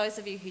Those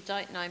of you who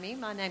don't know me,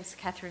 my name's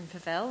Catherine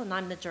Favell and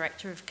I'm the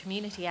Director of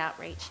Community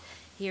Outreach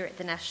here at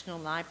the National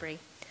Library.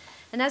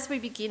 And as we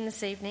begin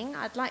this evening,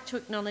 I'd like to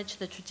acknowledge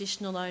the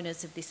traditional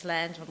owners of this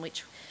land on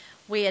which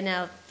we are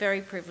now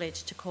very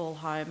privileged to call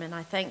home, and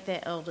I thank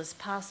their elders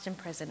past and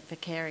present for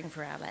caring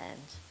for our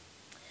land.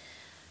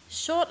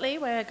 Shortly,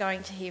 we're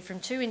going to hear from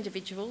two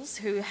individuals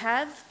who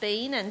have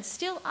been and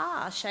still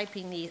are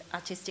shaping the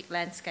artistic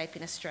landscape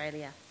in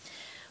Australia.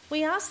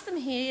 We asked them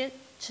here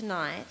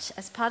tonight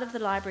as part of the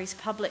library's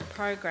public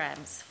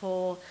programs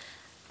for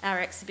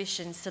our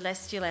exhibition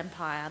Celestial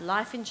Empire,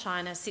 Life in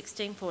China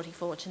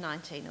 1644 to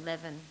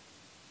 1911.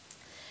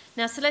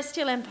 Now,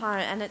 Celestial Empire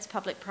and its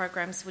public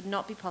programs would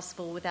not be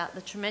possible without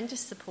the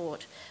tremendous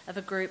support of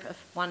a group of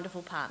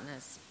wonderful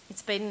partners.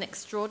 It's been an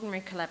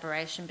extraordinary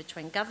collaboration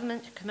between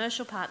government,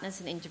 commercial partners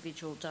and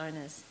individual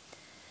donors.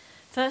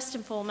 First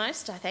and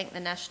foremost, I thank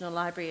the National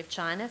Library of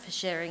China for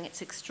sharing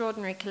its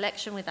extraordinary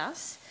collection with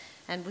us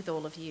and with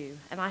all of you.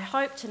 And I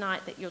hope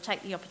tonight that you'll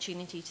take the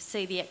opportunity to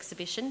see the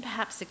exhibition,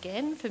 perhaps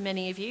again for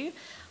many of you.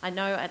 I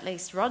know at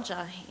least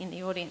Roger in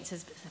the audience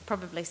has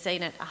probably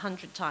seen it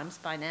 100 times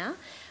by now,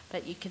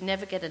 but you can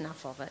never get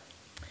enough of it.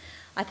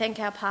 I thank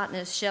our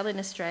partners Shell in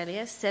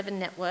Australia, Seven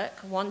Network,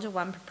 Wanda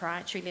One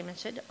Proprietary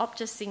Limited,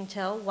 Optus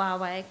Singtel,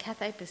 Huawei,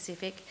 Cathay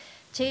Pacific,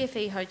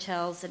 TFE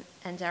Hotels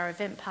and our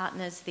event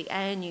partners, the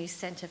ANU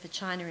Centre for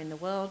China in the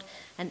World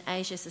and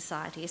Asia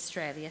Society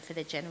Australia for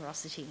their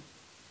generosity.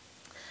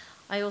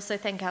 I also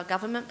thank our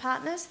government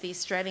partners, the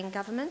Australian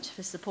Government,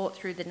 for support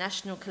through the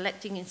National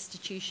Collecting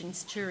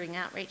Institutions Touring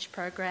Outreach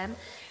Program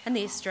and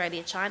the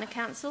Australia-China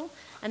Council,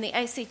 and the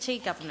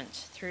ACT Government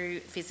through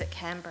Visit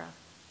Canberra.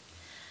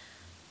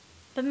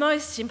 But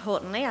most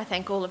importantly, I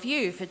thank all of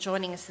you for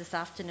joining us this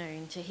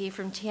afternoon to hear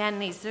from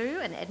Tianli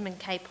Zhu and Edmund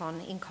Capon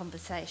in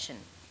conversation.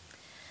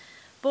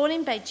 Born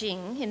in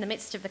Beijing in the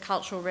midst of the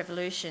Cultural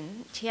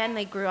Revolution,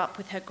 Tianli grew up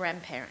with her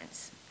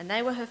grandparents, and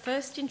they were her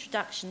first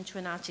introduction to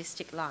an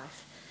artistic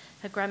life.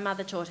 Her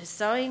grandmother taught her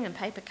sewing and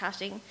paper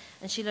cutting,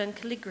 and she learned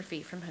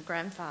calligraphy from her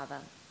grandfather.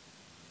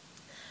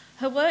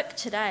 Her work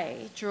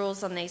today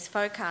draws on these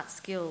folk art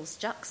skills,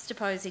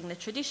 juxtaposing the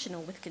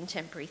traditional with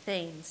contemporary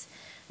themes.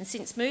 And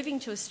since moving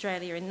to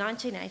Australia in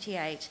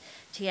 1988,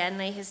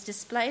 Tianli has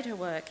displayed her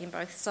work in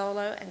both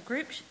solo and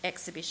group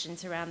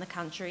exhibitions around the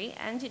country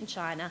and in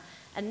China,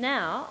 and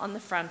now on the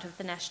front of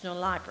the National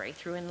Library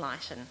through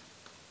Enlighten.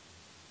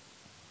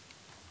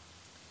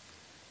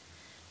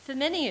 For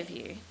many of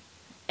you,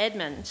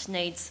 Edmund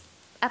needs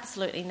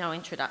absolutely no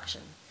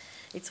introduction.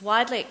 It's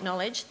widely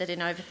acknowledged that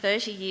in over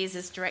 30 years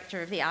as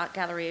Director of the Art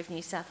Gallery of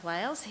New South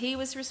Wales, he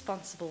was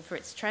responsible for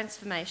its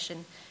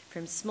transformation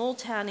from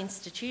small-town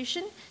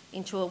institution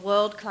into a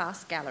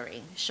world-class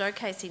gallery,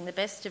 showcasing the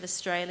best of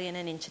Australian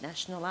and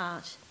international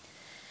art.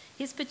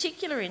 His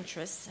particular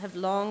interests have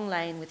long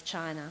lain with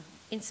China.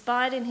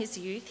 Inspired in his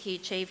youth, he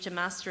achieved a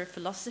Master of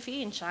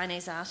Philosophy in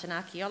Chinese Art and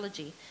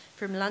Archaeology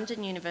from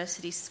London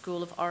University's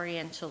School of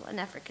Oriental and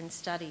African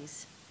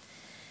Studies.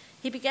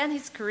 He began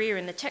his career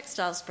in the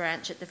textiles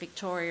branch at the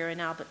Victoria and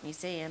Albert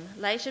Museum,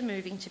 later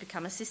moving to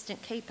become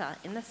assistant keeper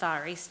in the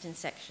Far Eastern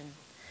section.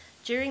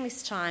 During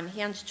this time,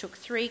 he undertook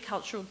 3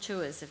 cultural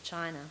tours of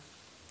China.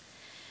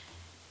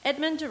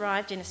 Edmund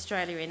arrived in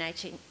Australia in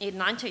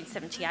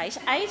 1888.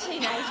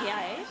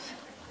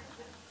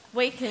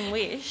 We can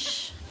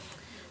wish.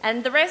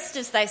 And the rest,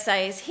 as they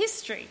say, is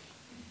history.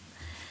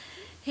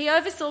 He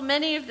oversaw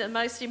many of the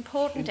most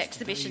important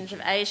exhibitions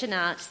of Asian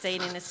art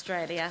seen in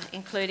Australia,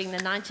 including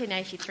the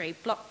 1983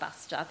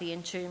 blockbuster, The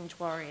Entombed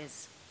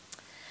Warriors.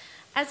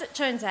 As it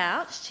turns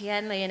out,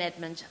 Tianli and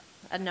Edmund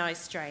are no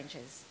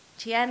strangers.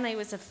 Tianli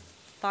was a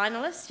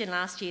finalist in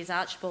last year's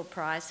Archibald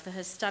Prize for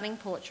her stunning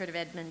portrait of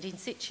Edmund in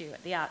situ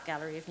at the Art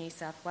Gallery of New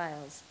South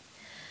Wales.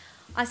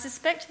 I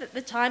suspect that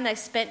the time they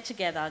spent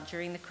together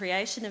during the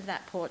creation of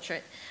that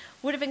portrait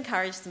would have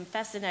encouraged some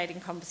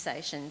fascinating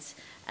conversations,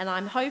 and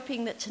I'm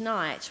hoping that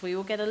tonight we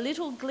will get a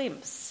little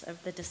glimpse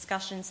of the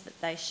discussions that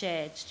they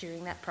shared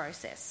during that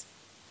process.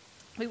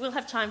 We will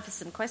have time for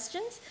some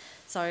questions,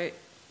 so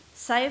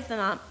save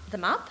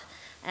them up,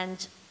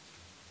 and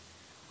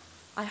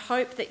I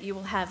hope that you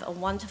will have a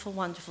wonderful,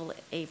 wonderful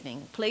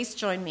evening. Please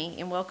join me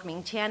in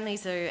welcoming Tianli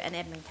Zhu and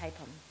Edmund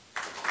Capon.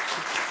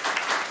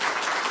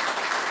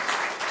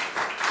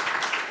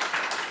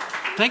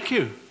 Thank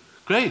you.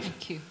 Great.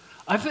 Thank you.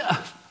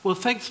 Well,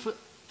 thanks for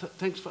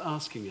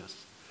asking us.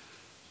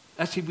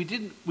 Actually,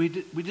 we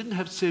didn't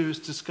have serious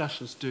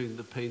discussions doing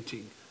the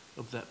painting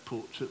of that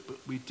portrait, but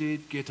we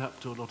did get up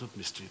to a lot of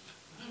mischief,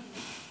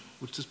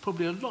 which is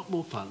probably a lot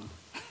more fun.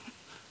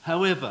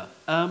 However,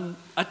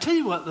 I tell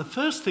you what, the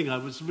first thing I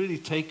was really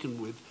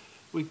taken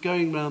with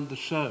going round the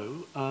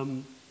show,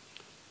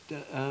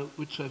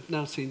 which I've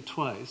now seen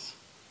twice,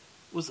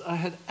 was I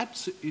had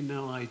absolutely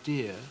no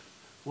idea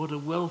what a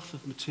wealth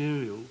of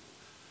material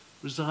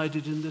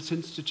resided in this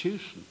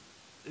institution.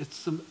 It's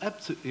some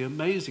absolutely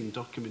amazing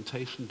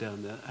documentation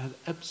down there I had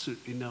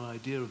absolutely no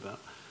idea about.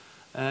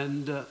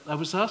 And I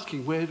was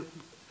asking where,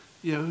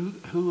 who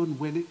and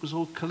when it was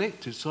all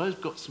collected. So I've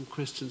got some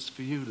questions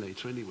for you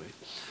later anyway.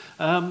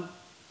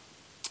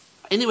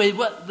 Anyway,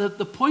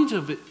 the point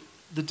of it,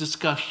 the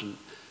discussion,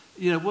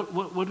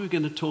 what are we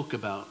going to talk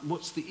about?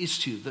 What's the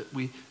issue that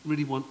we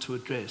really want to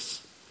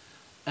address?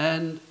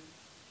 And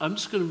I'm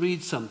just going to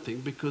read something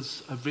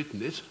because I've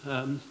written it,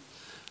 and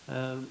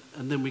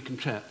then we can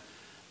chat.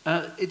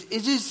 It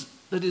is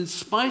that in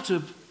spite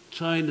of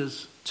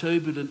China's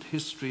turbulent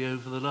history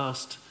over the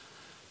last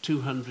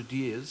 200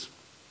 years,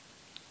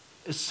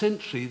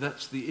 essentially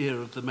that's the era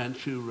of the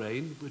Manchu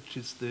reign, which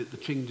is the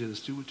Qing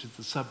dynasty, which is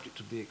the subject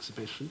of the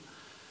exhibition,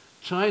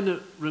 China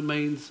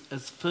remains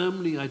as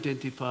firmly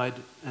identified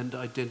and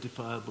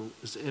identifiable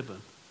as ever.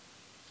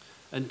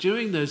 And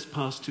during those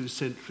past 2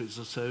 centuries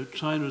or so,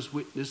 China has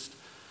witnessed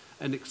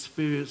and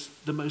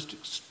experienced the most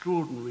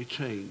extraordinary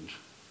change.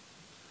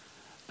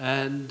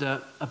 And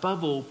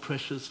above all,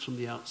 pressures from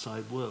the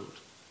outside world,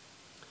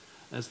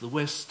 as the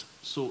West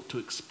sought to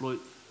exploit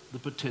the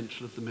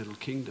potential of the Middle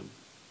Kingdom.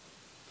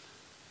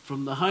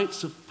 From the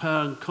heights of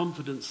power and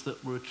confidence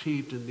that were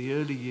achieved in the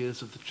early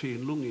years of the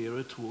Qianlong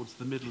era towards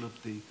the middle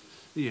of the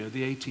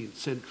 18th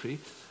century,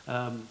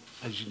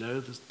 as you know,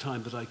 the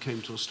time that I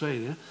came to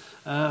Australia,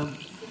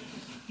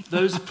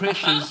 those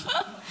pressures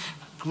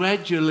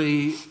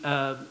gradually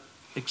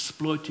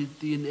exploited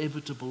the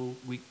inevitable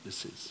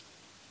weaknesses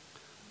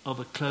of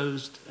a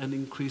closed and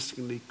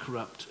increasingly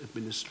corrupt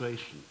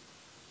administration.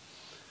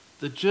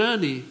 The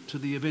journey to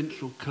the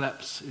eventual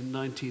collapse in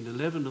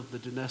 1911 of the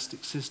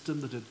dynastic system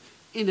that had,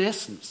 in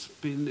essence,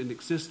 been in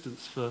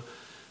existence for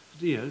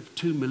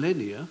 2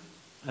 millennia,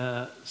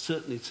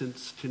 certainly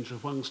since Qin Shi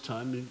Huang's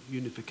time in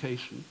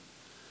unification,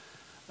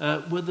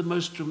 were the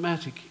most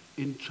dramatic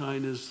in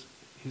China's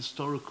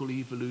historical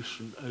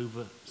evolution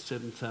over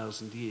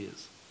 7,000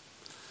 years.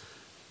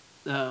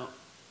 Now,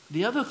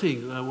 the other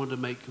thing I want to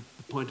make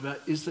a point about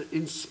is that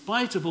in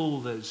spite of all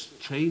those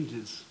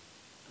changes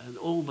and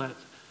all that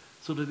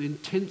sort of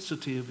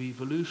intensity of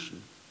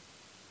evolution,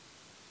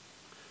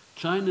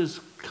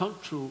 China's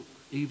cultural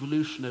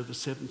evolution over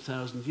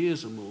 7,000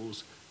 years or more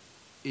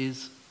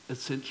is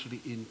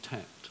essentially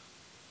intact.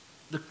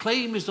 The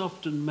claim is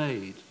often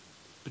made,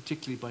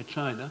 particularly by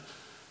China,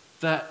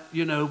 that,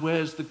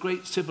 whereas the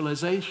great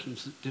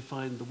civilizations that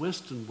define the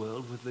Western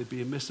world, whether they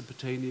be in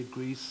Mesopotamia,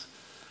 Greece,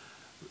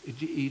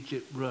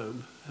 Egypt,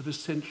 Rome, have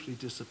essentially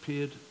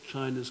disappeared.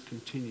 China's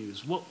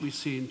continues. What we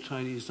see in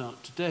Chinese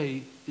art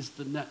today is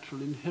the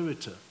natural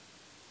inheritor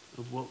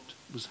of what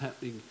was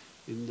happening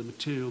in the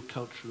material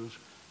culture of,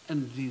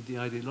 and indeed the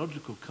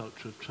ideological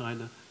culture of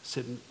China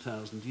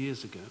 7,000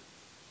 years ago.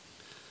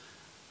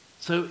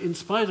 So in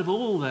spite of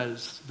all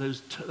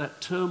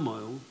that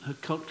turmoil, her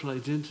cultural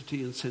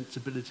identity and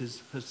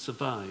sensibilities have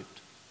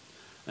survived.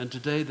 And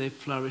today they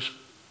flourish,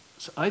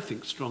 I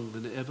think, stronger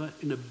than ever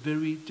in a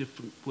very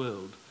different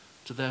world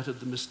to that of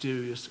the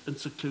mysterious and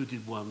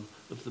secluded one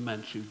of the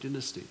Manchu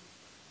dynasty.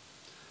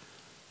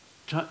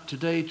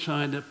 Today,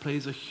 China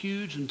plays a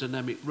huge and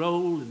dynamic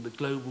role in the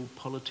global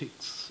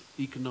politics,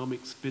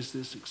 economics,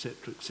 business,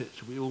 etc.,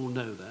 etc. We all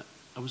know that.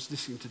 I was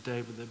listening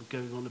today when they were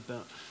going on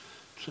about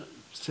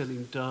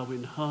selling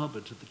Darwin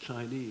Harbour to the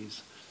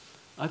Chinese.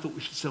 I thought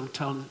we should sell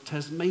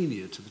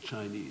Tasmania to the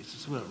Chinese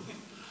as well.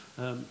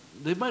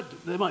 They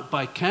might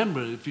buy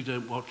Canberra if you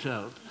don't watch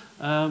out.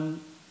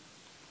 And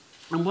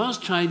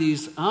whilst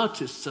Chinese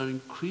artists are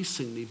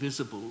increasingly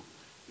visible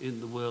in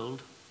the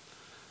world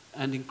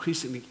and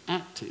increasingly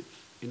active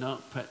in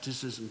art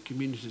practices and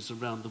communities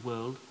around the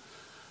world,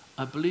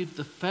 I believe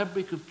the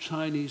fabric of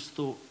Chinese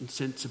thought and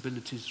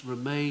sensibilities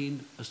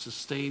remain a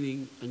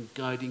sustaining and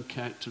guiding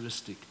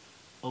characteristic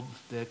of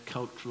their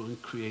cultural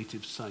and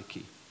creative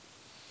psyche.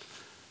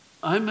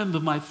 I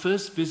remember my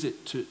first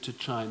visit to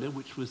China,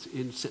 which was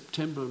in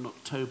September and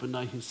October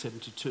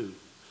 1972.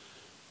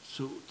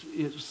 So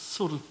it was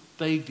sort of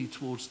vaguely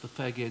towards the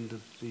fag end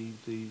of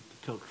the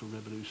Cultural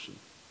Revolution.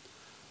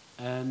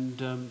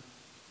 And,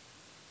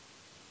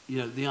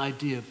 the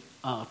idea of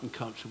art and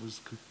culture was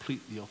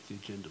completely off the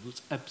agenda. There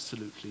was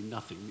absolutely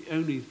nothing. The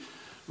only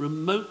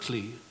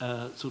remotely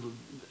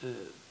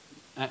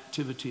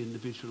activity in the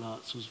visual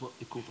arts was what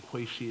they call the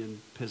Huixian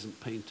peasant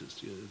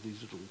painters,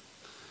 these little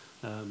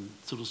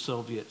sort of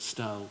Soviet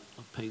style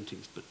of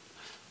paintings. But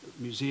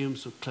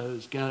museums were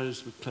closed,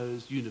 galleries were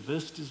closed,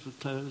 universities were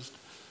closed,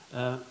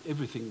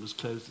 everything was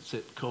closed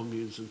except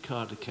communes and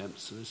cadre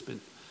camps. So I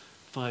spent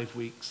 5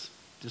 weeks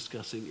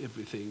discussing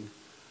everything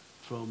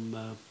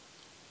from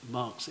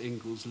Marx,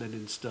 Engels,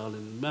 Lenin, Stalin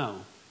and Mao.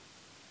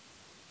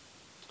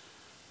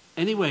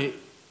 Anyway,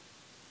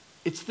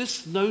 it's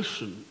this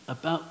notion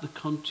about the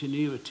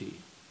continuity,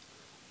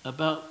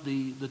 about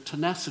the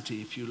tenacity,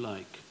 if you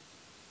like,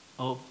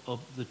 of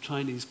the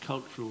Chinese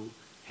cultural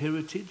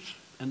heritage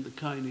and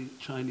the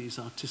Chinese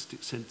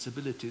artistic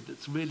sensibility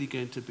that's really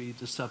going to be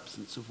the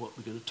substance of what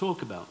we're going to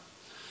talk about.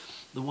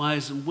 The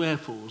whys and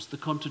wherefores, the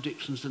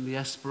contradictions and the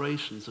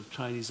aspirations of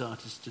Chinese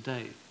artists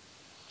today.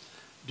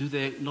 Do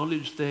they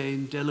acknowledge their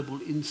indelible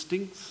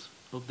instincts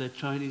of their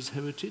Chinese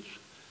heritage?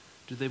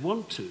 Do they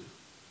want to?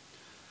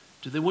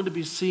 Do they want to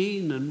be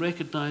seen and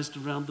recognized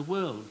around the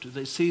world? Do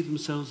they see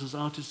themselves as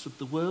artists of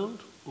the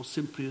world or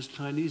simply as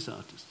Chinese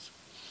artists?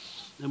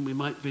 and we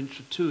might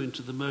venture too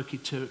into the murky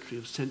territory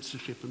of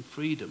censorship and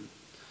freedom,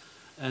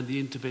 and the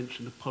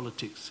intervention of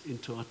politics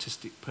into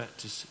artistic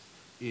practice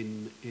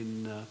in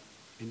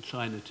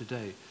China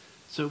today.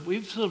 So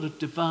we've sort of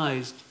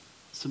devised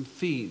some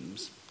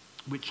themes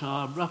which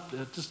are roughly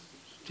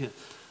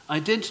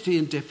identity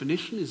and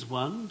definition is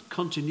one,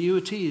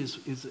 continuity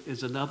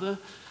is another.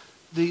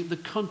 The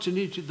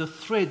continuity, the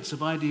threads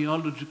of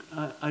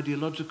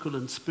ideological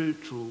and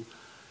spiritual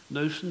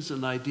notions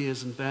and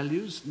ideas and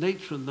values,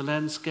 nature and the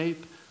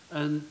landscape,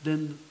 and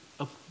then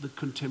of the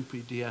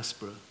contemporary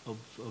diaspora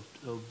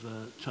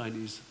of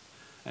Chinese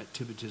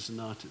activities and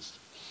artists.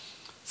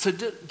 So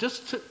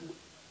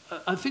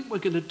I think we're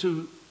going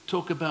to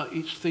talk about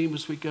each theme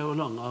as we go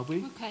along, are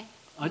we? Okay.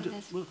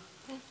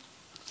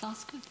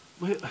 Sounds good.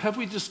 Have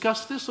we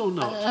discussed this or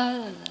not?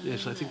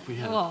 Yes, I think we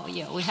have. Well,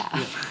 yeah, we have.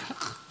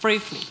 Yeah.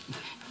 Briefly.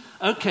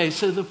 Okay,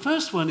 so the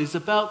first one is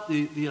about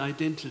the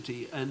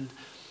identity. And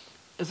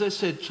as I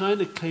said,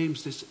 China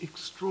claims this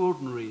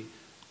extraordinary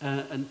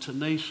and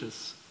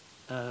tenacious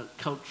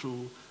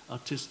cultural,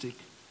 artistic,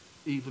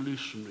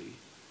 evolutionary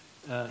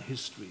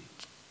history.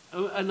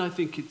 And I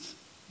think it's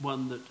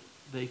one that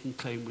they can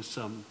claim with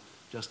some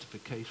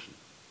justification.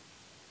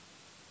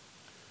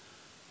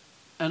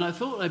 And I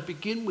thought I'd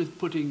begin with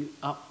putting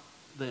up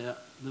there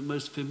the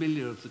most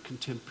familiar of the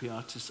contemporary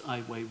artists,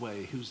 Ai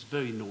Weiwei, who's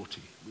very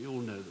naughty. We all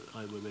know that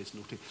Ai Weiwei's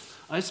naughty.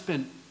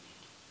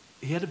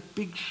 He had a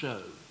big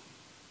show,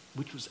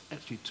 which was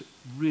actually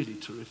really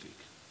terrific,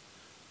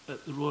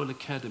 at the Royal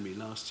Academy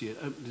last year,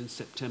 opened in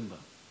September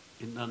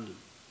in London.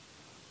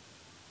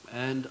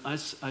 And I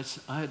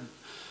had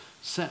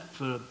sat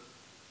for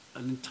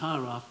an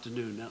entire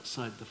afternoon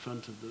outside the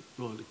front of the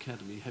Royal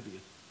Academy having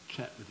a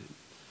chat with him.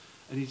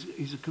 And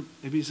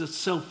he's a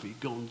selfie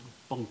gone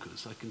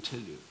bonkers, I can tell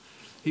you.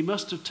 He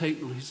must have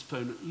taken on his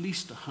phone at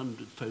least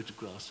 100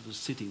 photographs of us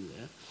sitting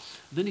there.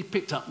 Then he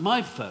picked up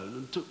my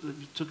phone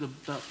and took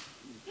about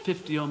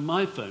 50 on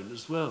my phone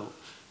as well.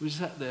 We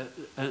sat there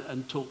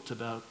and talked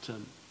about,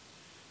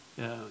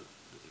 well,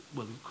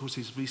 of course,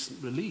 his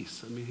recent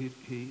release. I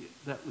mean,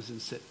 that was in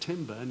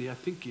September, and I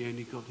think he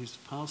only got his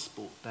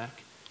passport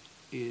back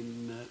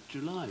in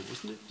July,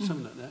 wasn't it? Mm-hmm.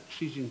 Something like that.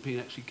 Xi Jinping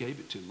actually gave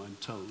it to him, I'm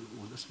told.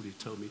 Well, that's what he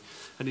told me.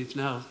 And he's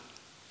now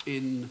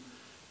in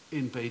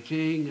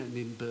Beijing and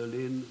in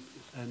Berlin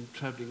and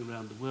travelling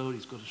around the world.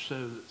 He's got a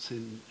show that's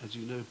in, as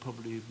you know,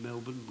 probably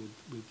Melbourne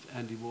with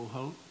Andy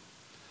Warhol.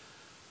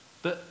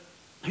 But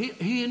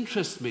he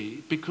interests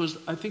me because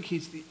I think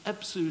he's the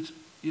absolute,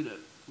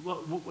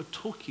 what we're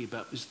talking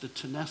about is the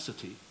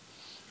tenacity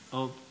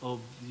of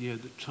the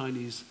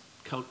Chinese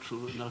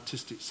cultural and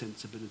artistic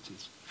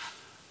sensibilities.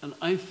 And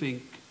I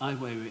think Ai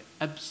Weiwei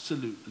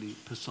absolutely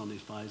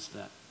personifies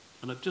that.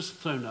 And I've just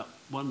thrown up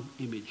one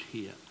image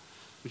here,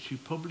 which you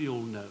probably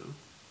all know.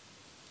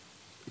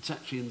 It's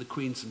actually in the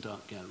Queensland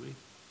Art Gallery,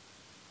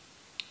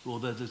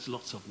 although there's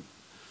lots of them.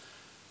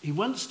 He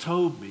once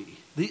told me,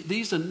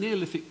 these are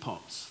Neolithic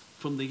pots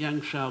from the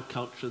Yangshao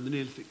culture, the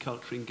Neolithic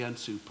culture in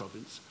Gansu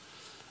province.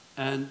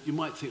 And you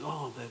might think,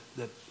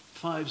 they're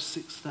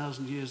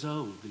 5,000-6,000 years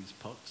old, these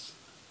pots.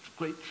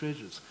 Great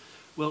treasures.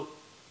 Well,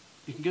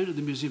 you can go to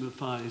the Museum of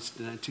Far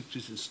Eastern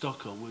Antiquities in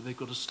Stockholm, where they've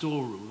got a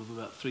storeroom of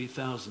about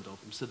 3,000 of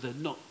them. So they're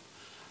not,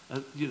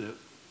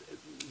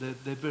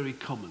 they're very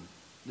common.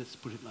 Let's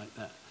put it like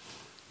that.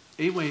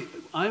 Anyway,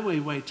 Ai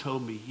Weiwei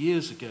told me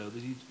years ago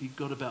that he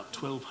got about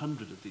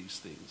 1,200 of these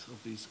things,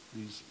 of these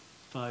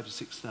 5,000 to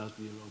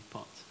 6,000 year old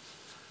pots.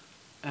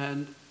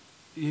 And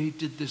he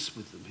did this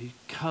with them. He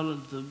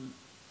covered them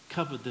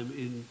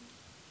in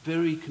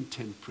very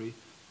contemporary.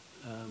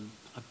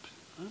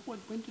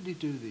 When did he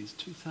do these?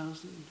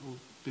 2000 or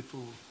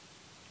before?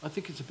 I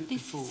think it's a bit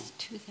before. This is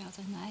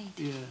 2008.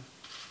 Yeah.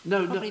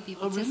 Probably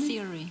before the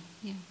theory.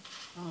 Yeah.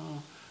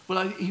 Oh.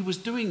 Well, he was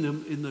doing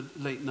them in the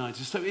late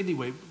 90s. So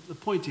anyway, the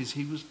point is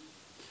he was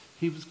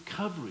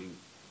covering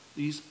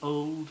these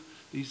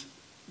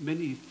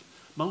many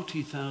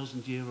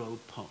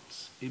multi-thousand-year-old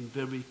pots in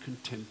very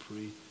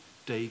contemporary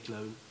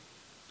day-glow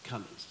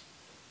colours.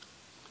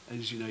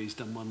 As you know, he's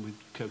done one with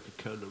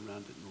Coca-Cola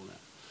around it and all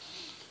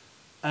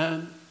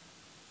that.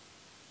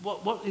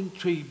 What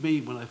intrigued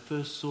me when I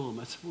first saw him,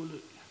 I said, well,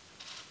 look,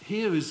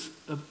 here is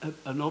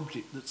an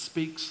object that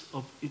speaks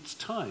of its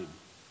time,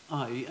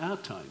 i.e. our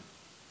time.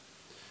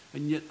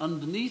 And yet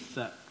underneath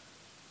that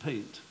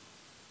paint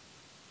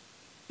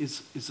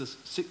is a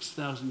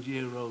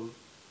 6,000-year-old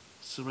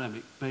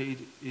ceramic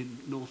made in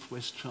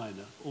northwest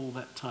China all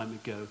that time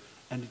ago,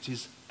 and it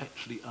is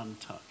actually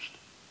untouched.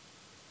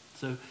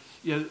 So,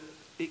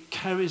 it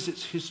carries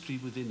its history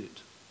within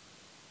it,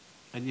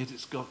 and yet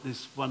it's got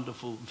this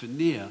wonderful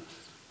veneer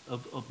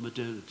of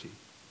modernity.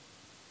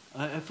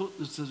 I thought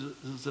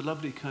there's a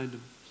lovely kind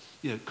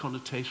of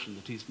connotation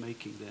that he's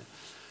making there.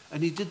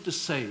 And he did the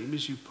same,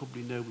 as you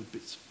probably know, with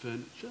bits of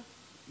furniture.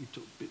 He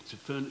took bits of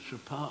furniture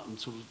apart and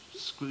sort of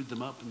screwed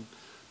them up and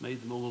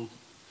made them all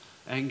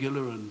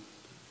angular and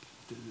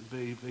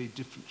very, very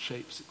different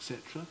shapes,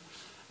 etc.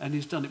 And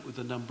he's done it with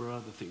a number of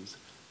other things.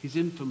 He's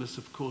infamous,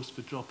 of course,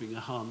 for dropping a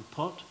Han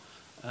pot,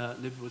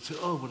 And everyone would say,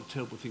 oh, what a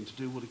terrible thing to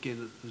do. Well,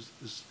 again,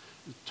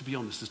 to be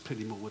honest, there's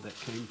plenty more where that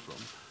came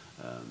from.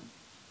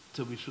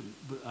 So we shouldn't,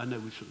 I know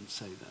we shouldn't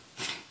say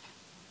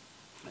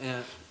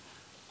that.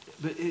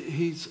 But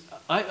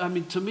I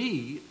mean, to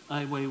me,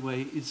 Ai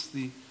Weiwei is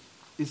the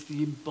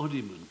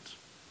embodiment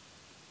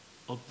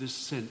of this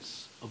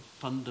sense of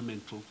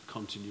fundamental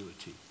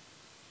continuity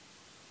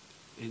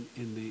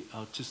in the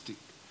artistic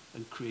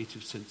and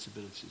creative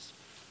sensibilities.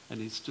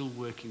 And he's still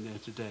working there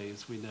today,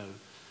 as we know,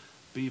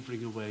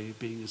 beavering away,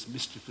 being as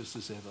mischievous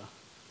as ever,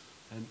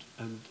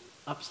 and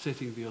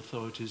upsetting the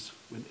authorities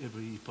whenever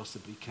he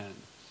possibly can,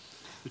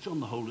 which on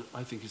the whole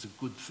I think is a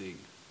good thing.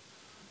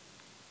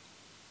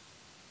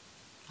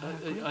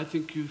 I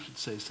think you should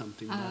say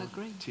something now. I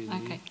agree.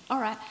 Tian-Yi. Okay. All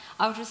right.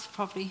 I'll just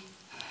probably...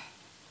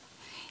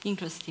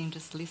 Interesting,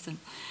 just listen.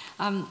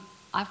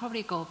 I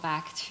probably go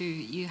back to,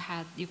 you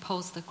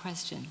posed the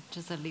question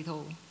just a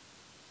little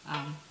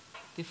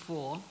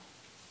before.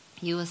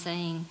 You were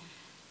saying,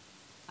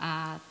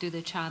 do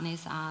the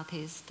Chinese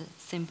artists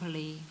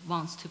simply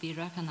want to be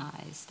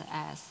recognized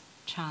as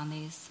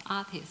Chinese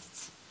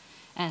artists?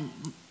 And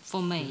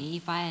for me,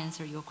 if I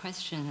answer your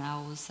question,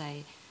 I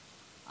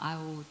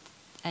would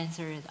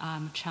answer it,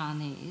 I'm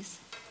Chinese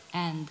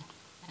and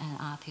an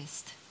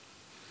artist.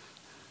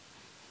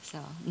 So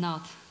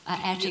not an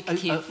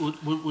adjective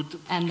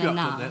and a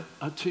noun.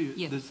 I'll tell you,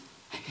 Yeah.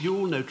 You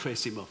all know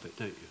Tracy Moffat,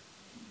 don't you?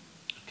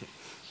 Okay.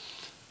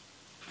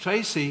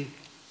 Tracy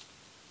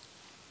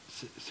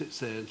sits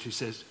there and she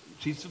says,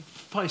 she's a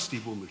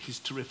feisty woman, she's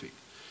terrific.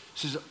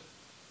 She says,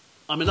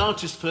 I'm an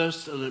artist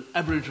first and an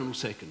Aboriginal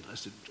second. I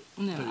said,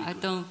 no, I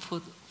good. don't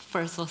put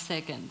first or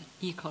second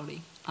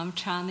equally. I'm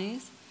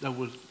Chinese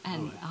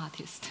and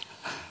artist.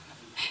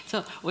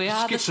 So we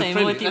are the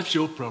same. That's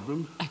your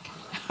problem. Okay.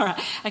 All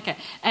right. Okay.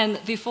 And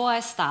before I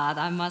start,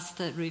 I must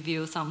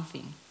review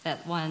something.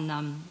 That when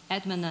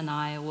Edmund and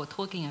I were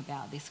talking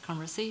about this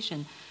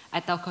conversation, I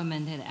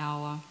documented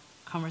our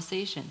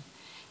conversation.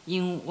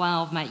 In one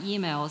of my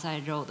emails,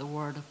 I wrote the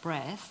word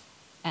breath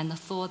and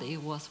thought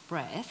it was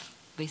breath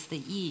with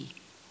the E.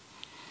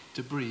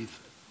 To breathe.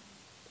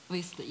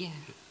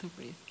 To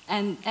breathe.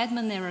 And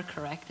Edmund never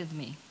corrected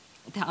me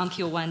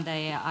until one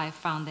day I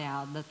found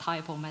out the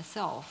typo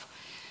myself.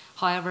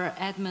 However,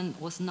 Edmund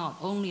was not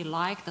only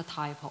like the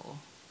typo,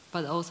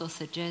 but also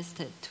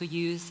suggested to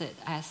use it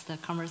as the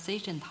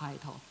conversation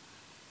title.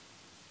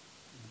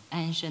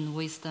 Ancient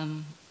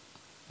wisdom,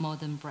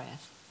 modern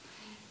breath.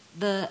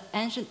 The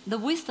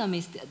wisdom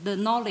is the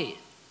knowledge.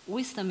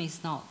 Wisdom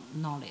is not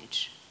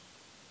knowledge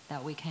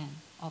that we can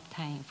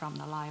obtain from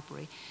the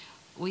library.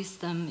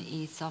 Wisdom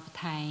is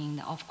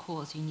obtained, of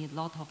course, you need a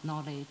lot of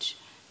knowledge,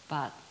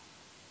 but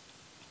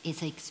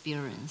it's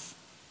experience.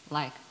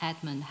 Like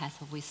Edmund has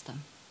a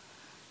wisdom.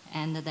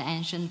 And the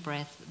ancient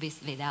breath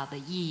without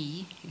the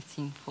E is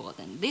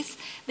important. This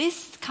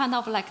kind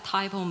of like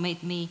typo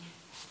made me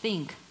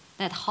think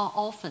that how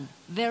often,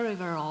 very,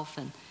 very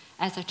often,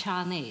 as a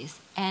Chinese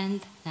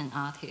and an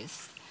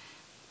artist,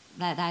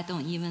 that I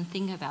don't even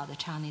think about the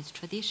Chinese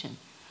tradition.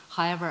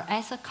 However,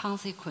 as a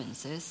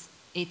consequence,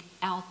 it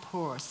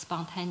outpours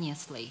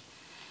spontaneously.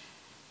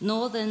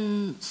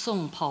 Northern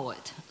Song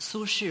poet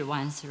Su Shi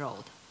once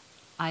wrote,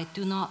 I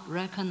do not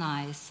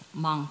recognize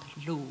Mount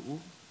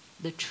Lu,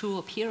 the true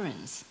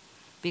appearance,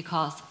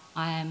 because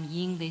I am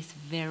in this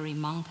very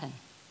mountain.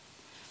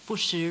 不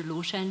识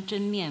庐山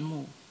真面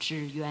目，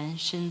只缘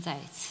身在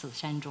此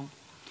山中.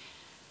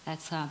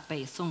 That's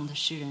北宋的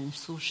诗人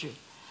苏轼.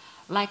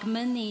 Like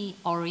many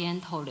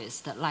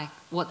Orientalists, like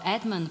what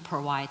Edmund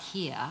provides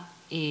here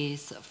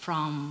is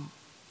from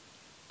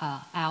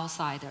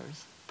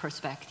outsider's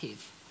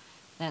perspective,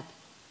 that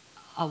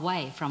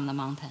away from the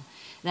mountain,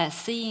 that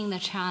seeing the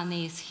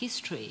Chinese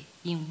history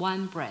in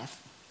one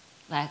breath,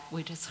 like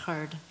we just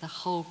heard the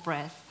whole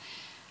breath,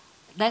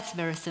 that's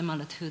very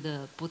similar to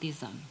the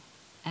Buddhism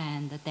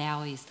and the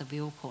Taoist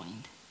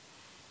viewpoint.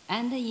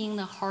 And in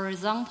the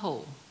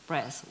horizontal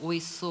breath, we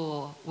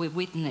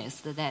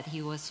witnessed that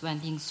he was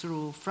wending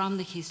through from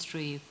the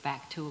history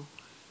back to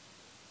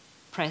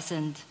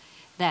present,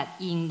 that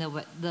in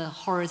the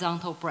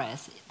horizontal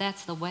breath,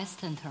 that's the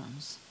Western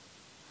terms.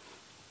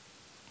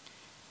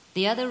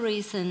 The other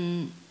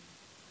reason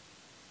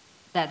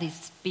that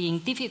is being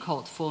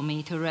difficult for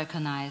me to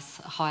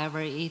recognize, however,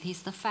 it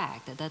is the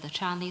fact that the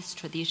Chinese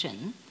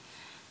tradition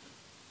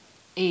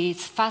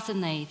is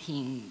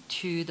fascinating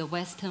to the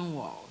Western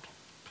world.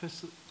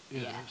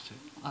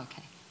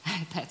 Okay,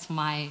 that's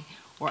my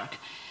work.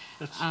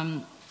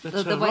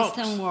 The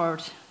Western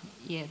world,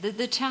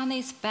 the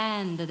Chinese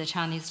banned the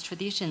Chinese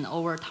tradition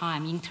over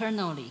time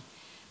internally,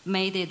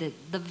 made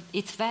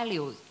its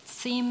value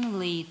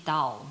seemingly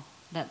dull,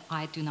 that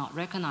I do not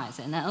recognize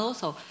it. And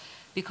also,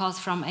 because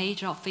from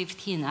age of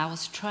 15, I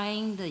was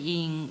trained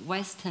in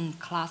Western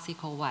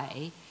classical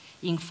way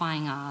in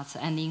fine arts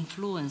and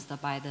influenced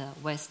by the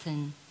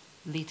Western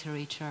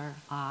literature,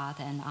 art,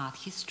 and art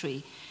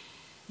history.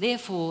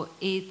 Therefore,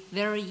 it's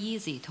very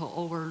easy to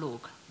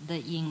overlook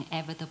the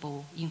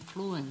inevitable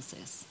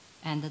influences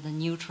and the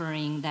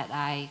nurturing that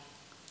I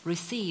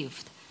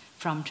received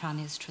from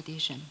Chinese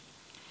tradition.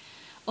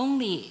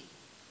 Only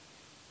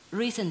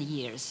recent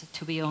years,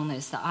 to be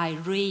honest, I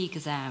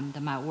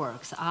re-examined my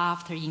works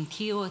after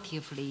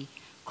intuitively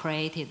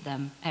created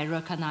them. I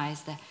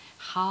recognized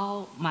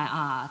how my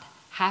art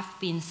have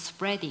been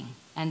spreading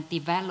and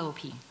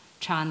developing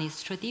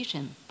Chinese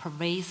tradition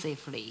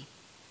pervasively,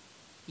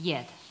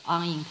 yet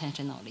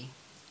unintentionally.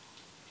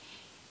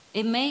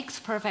 It makes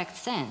perfect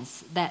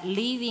sense that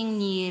living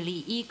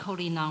nearly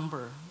equally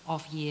number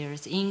of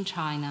years in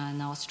China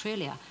and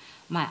Australia,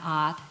 my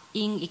art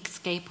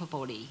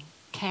inescapably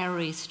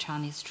carries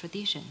Chinese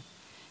tradition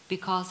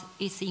because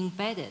it's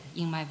embedded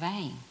in my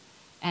vein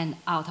and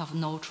out of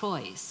no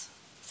choice,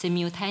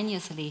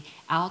 simultaneously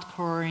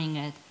outpouring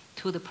it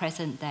to the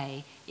present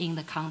day in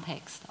the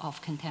context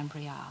of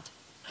contemporary art.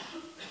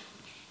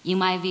 In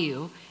my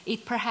view,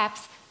 it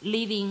perhaps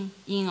living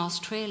in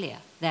Australia,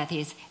 that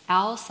is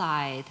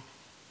outside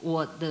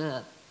what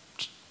the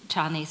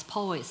Chinese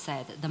poet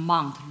said, the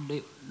Mount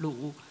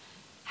Lu,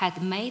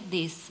 had made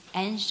this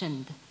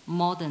ancient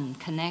modern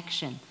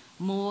connection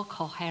more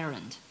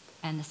coherent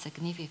and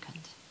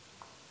significant.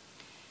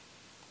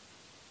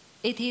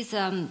 It is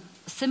a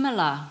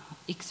similar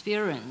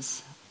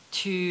experience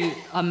to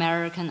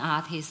American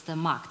artist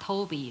Mark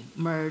Tobey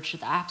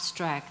merged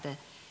abstract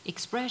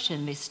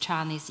expression with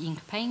Chinese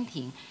ink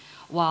painting.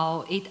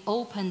 While it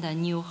opened a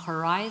new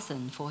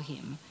horizon for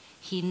him,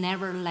 he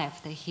never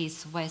left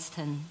his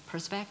Western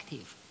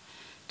perspective.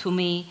 To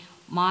me,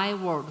 my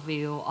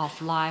worldview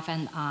of life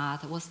and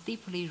art was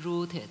deeply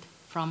rooted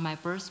from my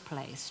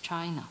birthplace,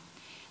 China.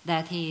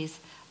 That is,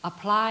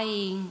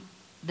 applying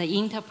the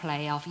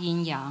interplay of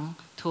yin-yang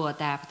to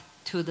adapt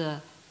to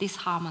the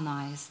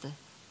disharmonized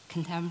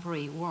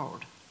contemporary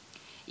world.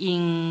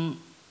 In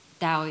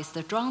Taoist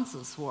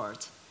Zhuangzi's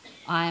words,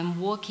 I am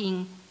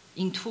working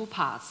in two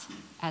parts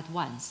at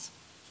once: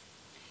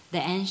 the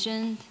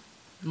ancient,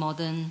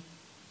 modern,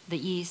 the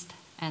East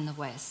and the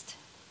West.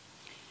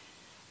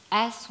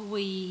 As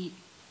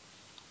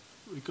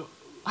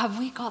have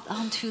we got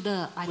onto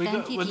the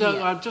identity?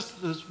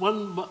 There's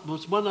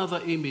one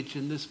other image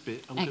in this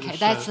bit. Okay,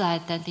 that's the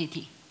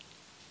identity.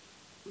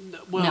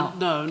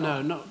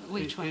 No, not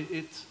which one?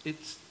 Yes,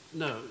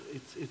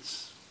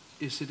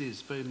 it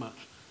is very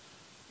much.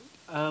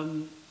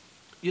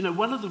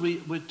 One of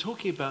the we're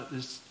talking about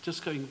this,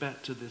 just going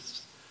back to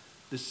this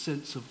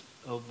sense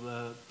of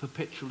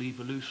perpetual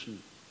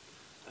evolution,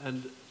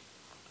 and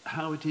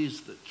how it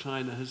is that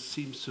China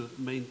seems to have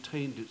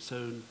maintained its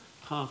own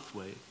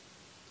pathway.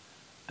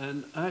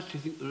 And I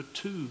actually think there are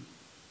two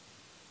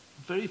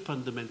very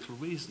fundamental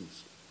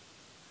reasons,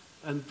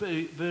 and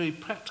very, very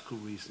practical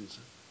reasons,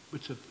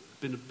 which have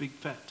been a big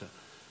factor.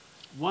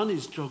 One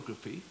is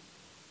geography.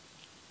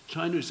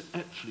 China is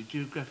actually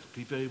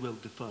geographically very well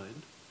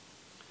defined.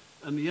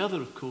 And the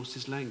other, of course,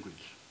 is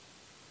language.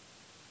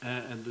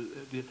 And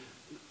the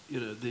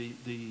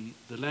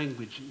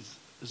language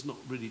has not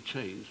really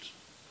changed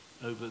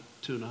over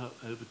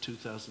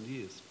 2,000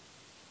 years.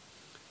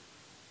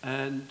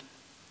 And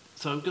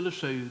so I'm going to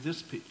show you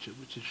this picture,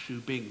 which is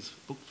Xu Bing's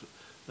book,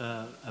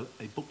 a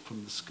book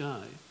from the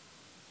sky,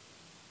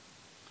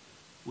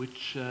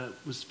 which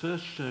was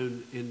first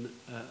shown in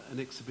an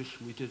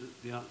exhibition we did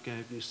at the Art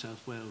Gallery of New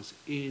South Wales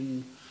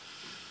in,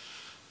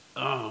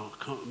 I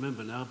can't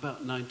remember now,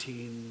 about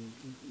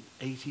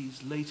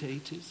 1980s, late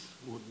 80s,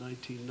 or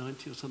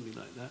 1990 or something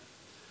like that.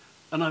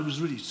 And I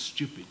was really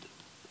stupid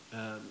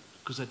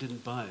because I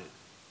didn't buy it.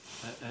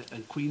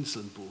 And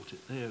Queensland bought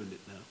it, they own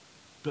it now.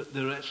 But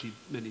there are actually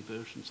many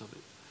versions of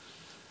it.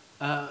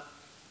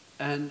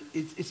 And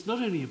it's not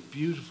only a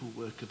beautiful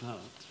work of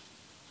art,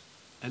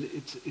 and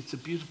it's a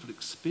beautiful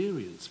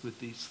experience with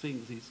these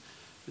things,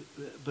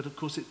 but of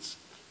course it's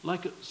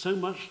like so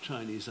much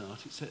Chinese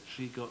art, it's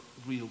actually got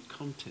real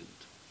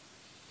content.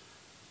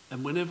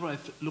 And whenever I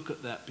look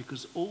at that,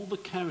 because all the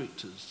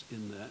characters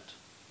in that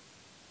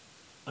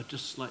are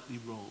just slightly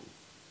wrong.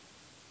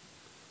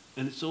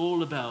 And it's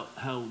all about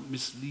how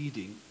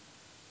misleading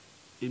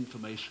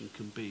information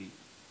can be.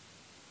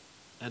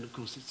 And of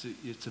course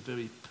it's a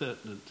very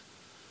pertinent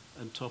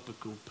and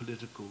topical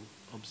political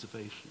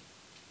observation.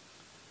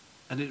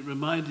 And it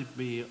reminded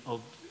me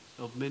of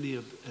many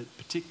of,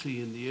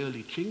 particularly in the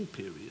early Qing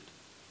period,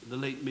 the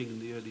late Ming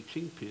and the early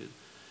Qing period,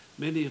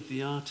 many of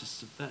the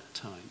artists of that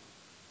time,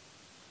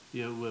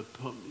 were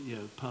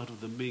part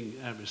of the Ming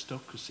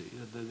aristocracy,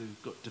 and then they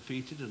got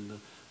defeated, and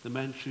the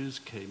Manchus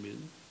came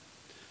in,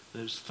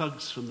 those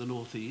thugs from the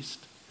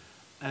northeast,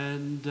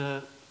 and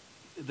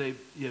they,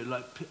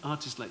 like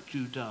artists like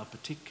Zhu Da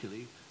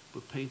particularly,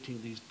 were painting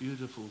these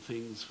beautiful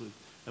things,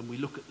 and we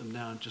look at them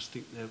now and just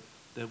think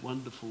they're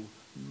wonderful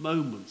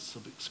moments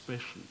of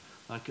expression,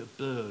 like a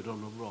bird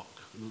on a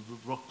rock, and the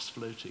rock's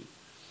floating.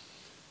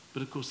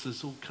 But of course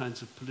there's all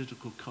kinds of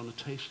political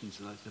connotations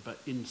about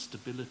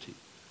instability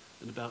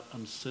and about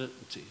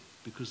uncertainty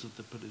because of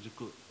the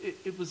political...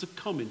 It was a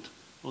comment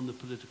on the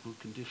political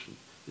condition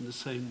in the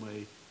same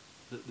way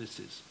that this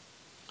is.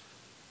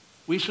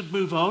 We should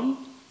move on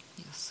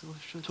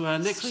to our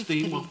next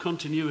theme of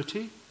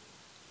continuity.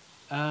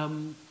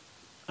 And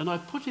I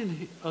put in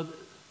here...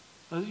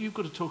 you've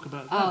got to talk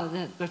about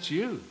that. That's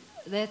you.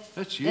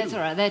 That's you. That's all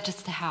right. That's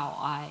just how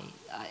I,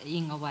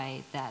 in a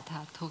way,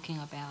 talking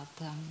about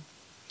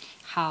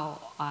how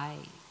I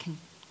can,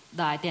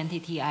 the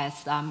identity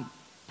as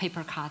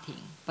paper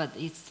cutting, but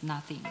it's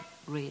nothing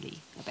really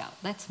about.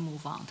 Let's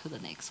move on to the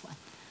next one.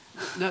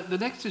 Now, the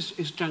next is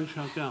Zhang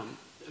Xiaogang.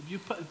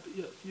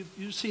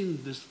 You've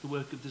seen the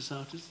work of this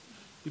artist?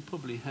 You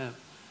probably have.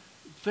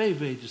 Very,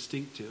 very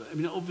distinctive. I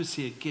mean,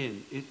 obviously,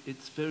 again,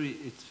 it's very,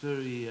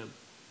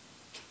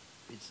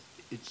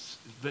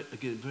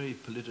 again, very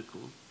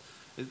political.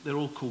 They're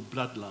all called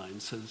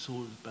bloodlines, so it's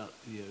all about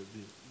the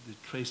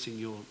tracing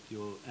your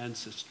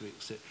ancestry,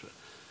 etc.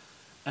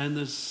 And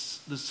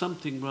there's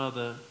something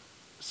rather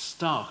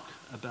stark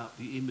about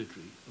the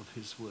imagery of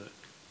his work.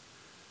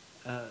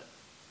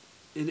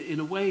 In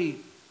a way,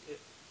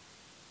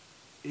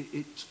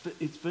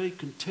 it's very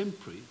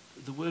contemporary.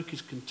 The work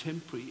is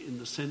contemporary in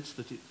the sense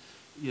that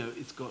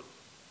it's got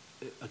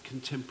a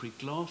contemporary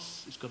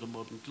gloss. It's got a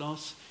modern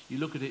gloss. You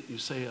look at it, you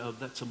say, "Oh,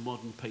 that's a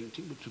modern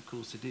painting," which of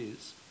course it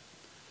is.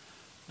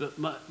 But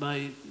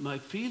my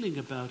feeling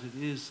about it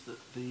is that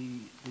the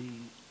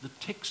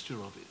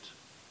texture of it,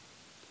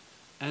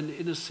 and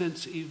in a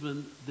sense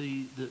even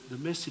the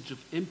message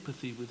of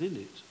empathy within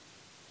it,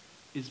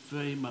 is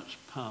very much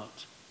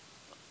part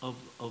of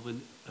a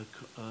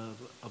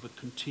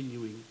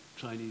continuing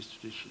Chinese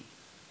tradition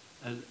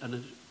and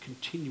a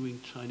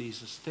continuing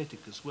Chinese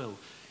aesthetic as well.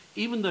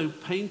 Even though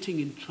painting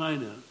in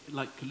China,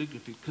 like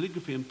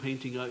calligraphy and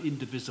painting are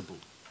indivisible.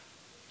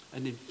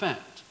 And in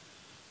fact,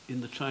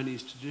 in the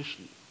Chinese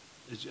tradition,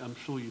 as I'm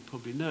sure you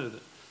probably know,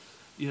 that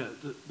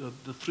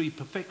the three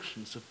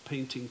perfections of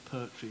painting,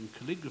 poetry and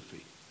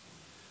calligraphy.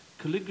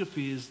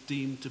 Calligraphy is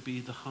deemed to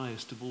be the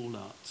highest of all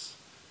arts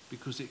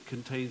because it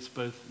contains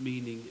both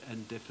meaning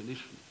and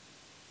definition,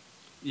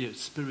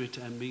 spirit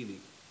and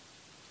meaning.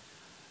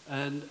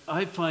 And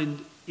I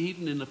find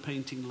even in a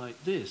painting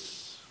like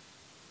this,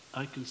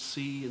 I can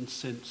see and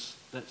sense,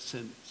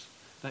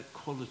 that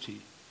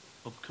quality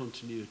of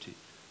continuity,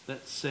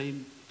 that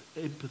same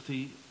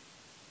empathy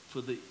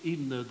for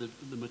even though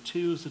the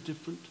materials are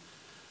different,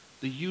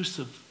 the use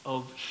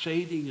of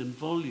shading and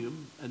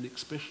volume and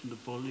expression of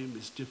volume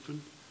is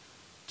different.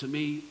 To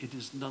me, it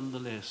is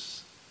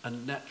nonetheless a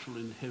natural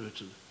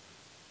inheritance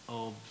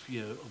of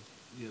the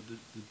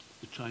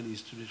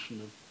Chinese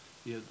tradition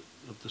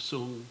of the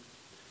Song.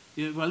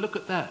 When I look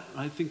at that,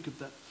 I think of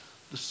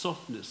the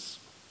softness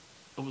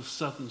of a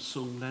southern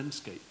Song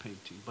landscape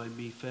painting by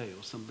Mi Fei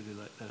or somebody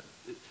like that.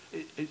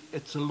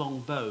 It's a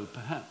long bow,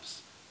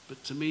 perhaps,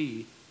 but to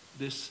me,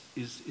 this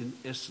is in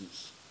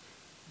essence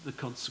the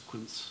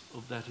consequence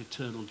of that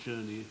eternal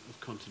journey of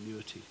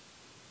continuity.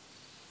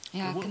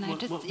 Yeah,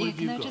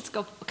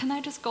 can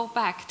I just go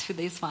back to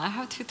this one? I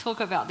have to talk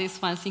about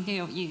this one. Thinking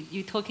of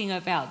you talking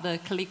about the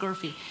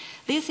calligraphy.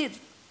 This is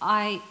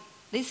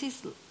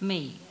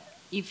me.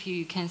 If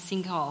you can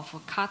think of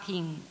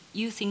cutting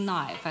using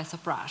knife as a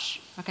brush,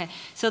 okay.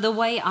 So the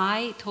way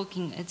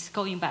it's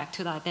going back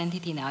to the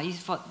identity now. Is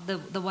for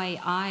the way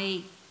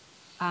I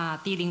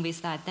dealing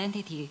with the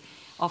identity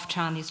of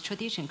Chinese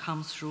tradition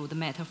comes through the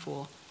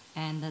metaphor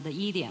and the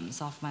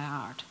idioms of my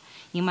art.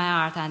 In my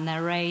art, I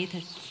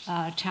narrate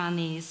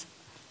Chinese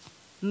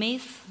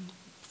myth,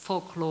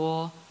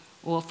 folklore,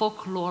 or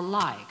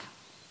folklore-like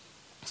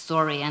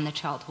story and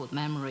childhood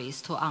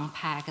memories to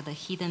unpack the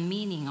hidden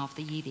meaning of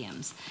the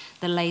idioms.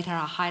 The latter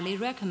are highly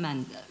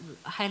relevant,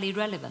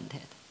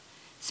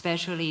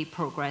 especially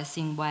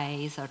progressing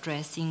ways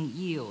addressing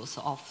ills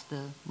of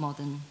the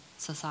modern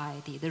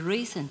society. The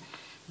reason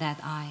that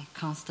I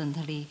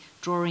constantly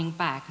drawing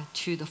back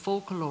to the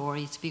folklore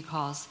is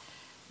because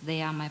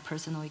they are my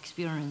personal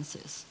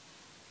experiences.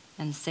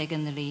 And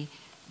secondly,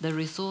 the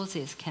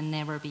resources can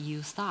never be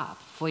used up.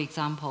 For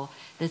example,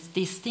 the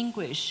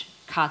distinguished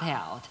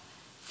cutout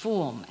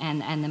form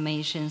and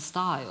animation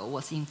style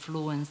was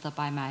influenced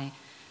by my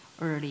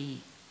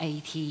early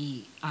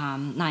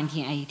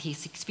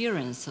 1980s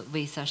experience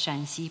with a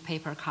Shanxi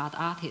paper cut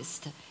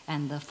artist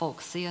and the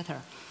folk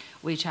theater,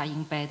 which are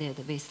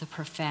embedded with the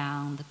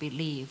profound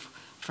belief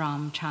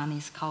from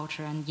Chinese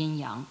culture and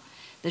yin-yang.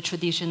 The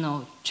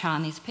traditional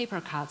Chinese paper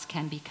cuts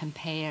can be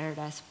compared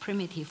as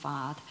primitive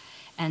art,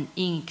 an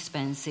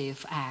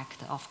inexpensive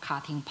act of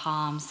cutting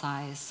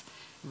palm-size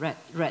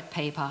red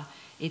paper.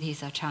 It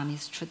is a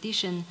Chinese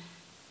tradition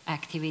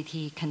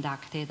activity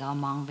conducted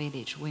among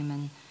village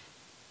women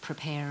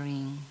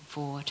preparing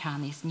for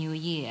Chinese New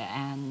Year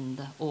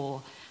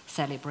or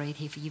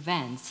celebrative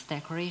events,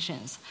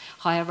 decorations.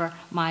 However,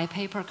 my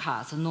paper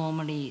cuts are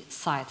normally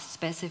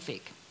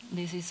site-specific.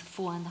 This is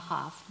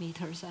 4.5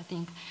 meters, I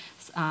think,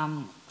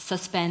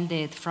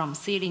 suspended from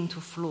ceiling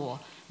to floor,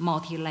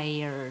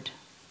 multi-layered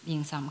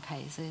in some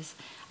cases,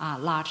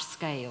 large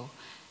scale.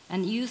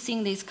 And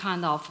using this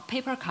kind of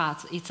paper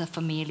cuts, it's a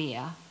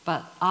familiar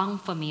but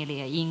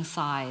unfamiliar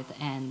inside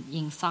and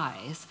in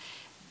size.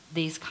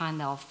 This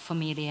kind of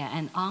familiar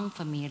and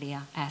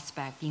unfamiliar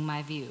aspect, in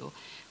my view,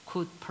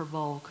 could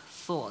provoke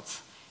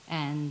thoughts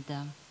and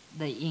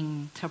the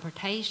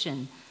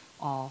interpretation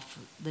of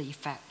the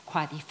effect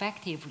quite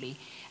effectively.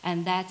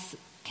 And that's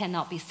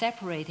cannot be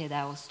separated.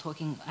 I was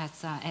talking,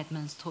 as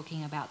Edmund's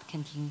talking about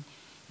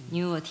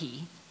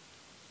continuity.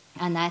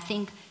 And I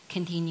think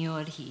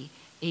continuity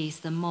is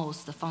the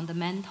most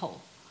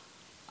fundamental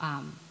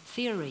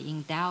theory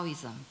in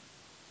Taoism.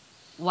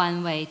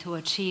 One way to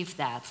achieve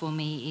that for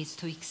me is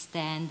to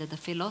extend the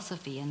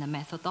philosophy and the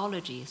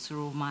methodology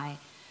through my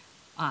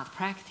art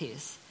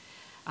practice.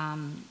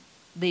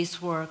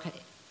 This work,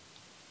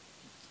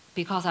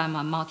 because I'm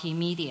a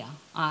multimedia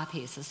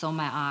artist, so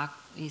my art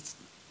is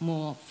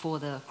more for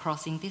the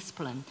crossing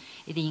discipline.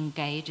 It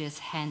engages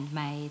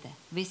handmade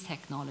with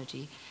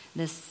technology,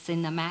 the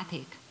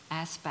cinematic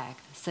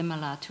aspect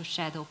similar to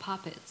shadow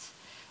puppets,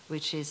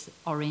 which is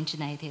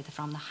originated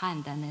from the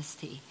Han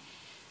Dynasty,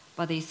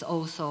 but it's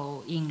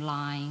also in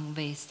line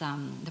with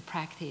the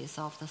practice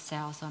of the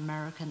South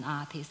American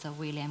artist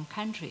William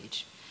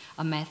Kentridge.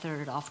 A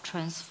method of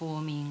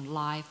transforming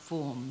life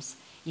forms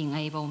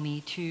enable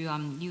me to,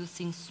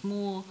 using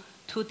small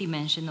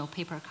two-dimensional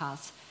paper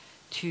cuts,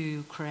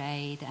 to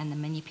create and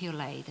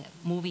manipulate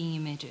moving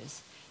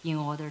images in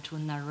order to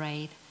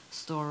narrate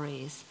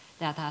stories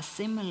that are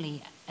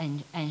similarly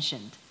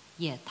ancient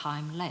yet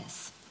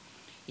timeless.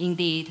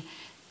 Indeed,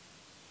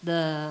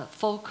 the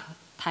folk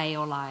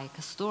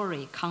tale-like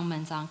story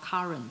comments on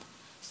current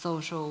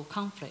social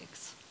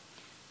conflicts.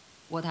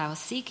 What I was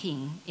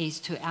seeking is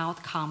to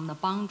outcome the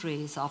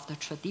boundaries of the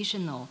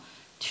traditional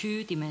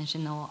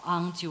two-dimensional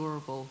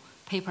undurable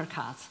paper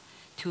cuts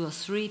to a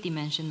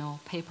three-dimensional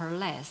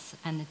paperless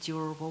and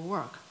durable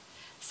work.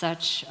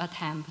 Such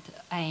attempt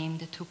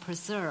aimed to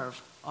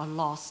preserve a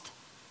lost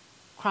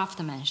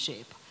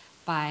craftsmanship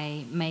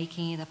by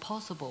making it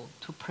possible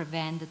to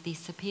prevent the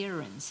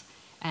disappearance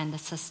and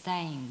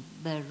sustain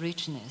the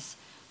richness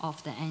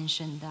of the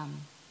ancient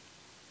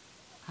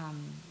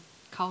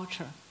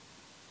culture.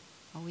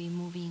 Are we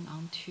moving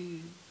on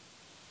to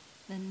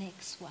the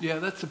next one? Yeah,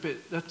 that's a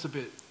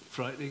bit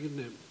frightening, isn't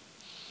it?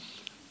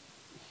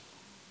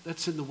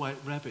 That's in the White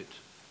Rabbit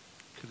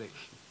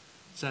collection,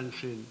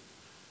 Zanshin.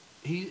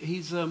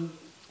 He's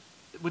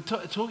we're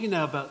talking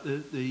now about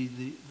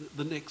the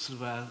next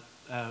of our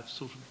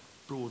sort of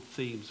broad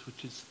themes,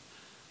 which is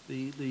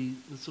the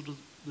sort of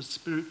the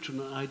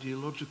spiritual and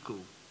ideological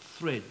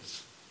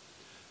threads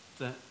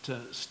that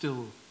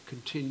still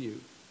continue,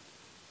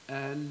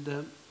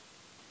 and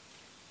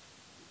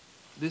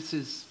this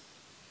is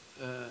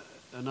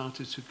an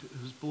artist who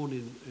was born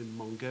in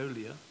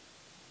Mongolia,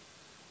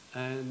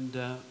 and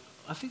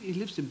I think he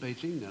lives in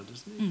Beijing now,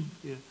 doesn't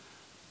he? Yeah,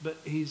 but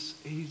he's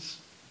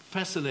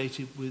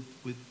fascinated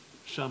with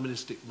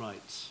shamanistic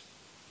rites,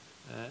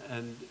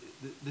 and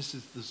this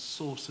is the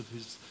source of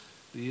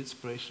the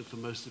inspiration for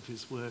most of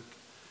his work.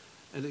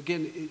 And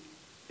again,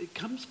 it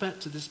comes back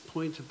to this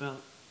point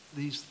about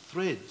these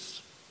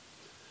threads,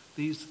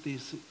 these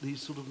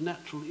sort of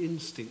natural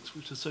instincts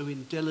which are so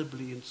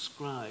indelibly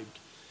inscribed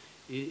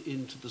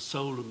into the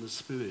soul and the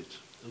spirit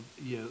of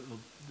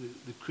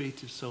the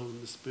creative soul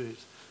and the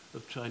spirit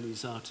of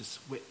Chinese artists,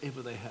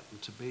 wherever they happen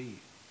to be.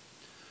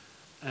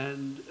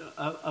 And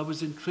I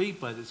was intrigued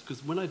by this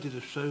because when I did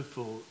a show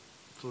for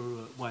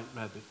White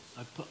Rabbit,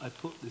 I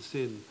put this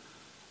in,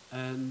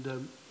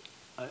 and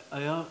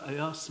I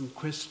asked some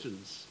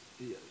questions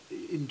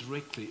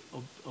indirectly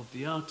of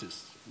the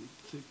artist,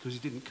 because he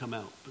didn't come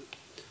out,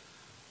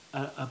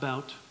 but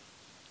about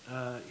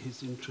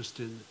his interest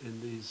in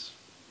these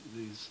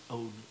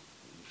old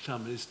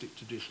shamanistic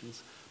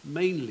traditions,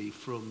 mainly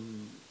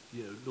from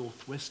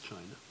northwest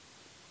China,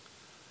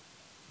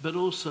 but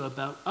also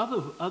about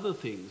other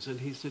things.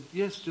 And he said,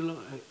 yes,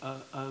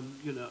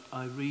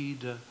 I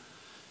read.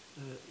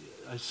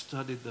 I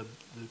studied the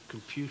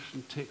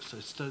Confucian texts. I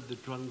studied the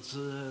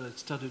Zhuangzi. I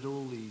studied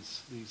all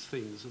these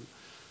things, and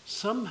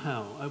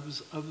somehow I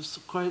was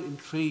quite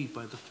intrigued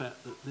by the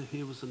fact that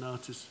here was an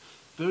artist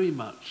very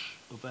much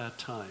of our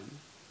time,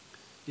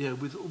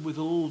 with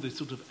all this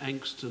sort of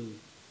angst and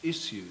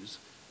issues,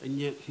 and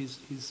yet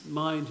his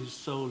mind, his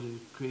soul, and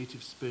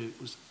creative spirit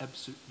was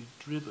absolutely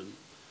driven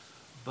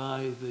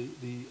by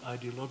the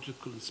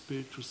ideological and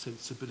spiritual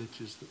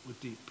sensibilities that were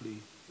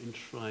deeply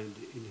enshrined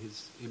in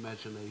his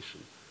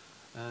imagination.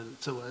 And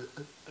so,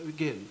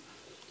 again,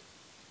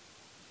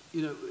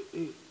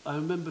 I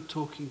remember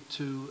talking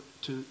to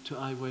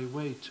Ai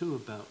Weiwei too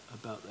about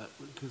that,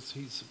 because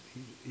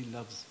he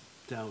loves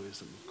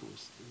Taoism, of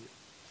course,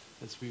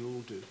 as we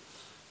all do.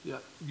 Yeah,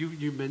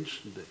 you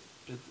mentioned it.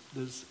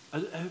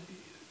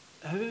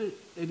 Have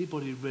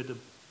anybody read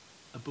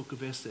a book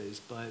of essays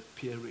by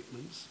Pierre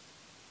Ryckmans?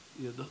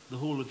 The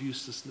Hall of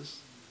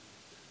Uselessness,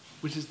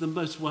 which is the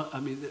most.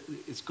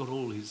 It's got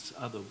all his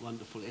other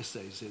wonderful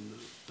essays in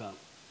about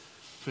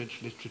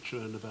French literature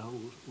and about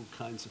all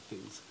kinds of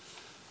things,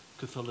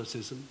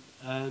 Catholicism,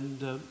 and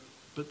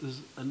but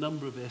there's a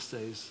number of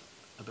essays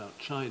about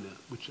China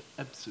which are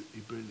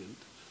absolutely brilliant.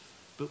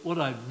 But what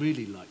I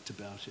really liked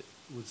about it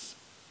was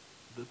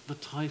the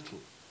title,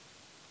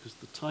 because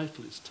the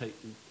title is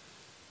taken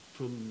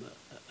from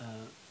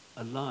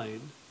a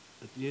line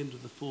at the end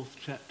of the 4th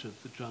chapter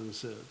of the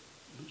Zhuangzi,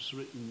 which was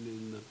written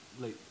in the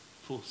late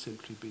 4th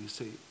century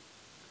BC,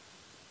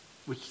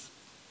 which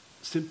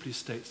simply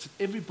states that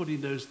everybody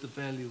knows the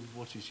value of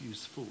what is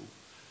useful.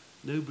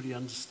 Nobody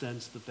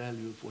understands the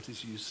value of what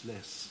is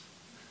useless.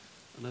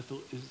 And I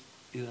thought,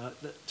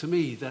 to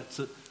me, that's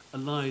a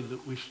line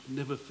that we should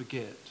never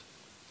forget.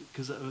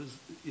 Because I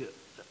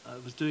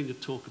was doing a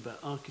talk about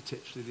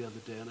architecture the other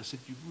day, and I said,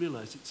 you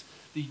realise it's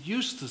the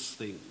useless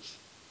things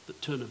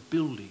that turn a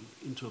building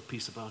into a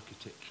piece of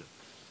architecture.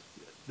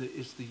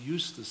 It's the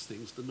useless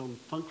things, the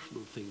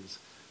non-functional things,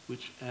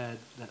 which add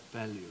that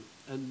value.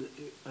 And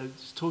I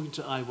was talking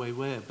to Ai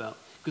Weiwei about,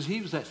 because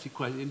he was actually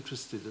quite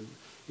interested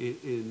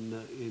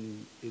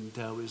in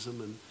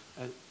Taoism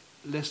and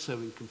less so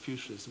in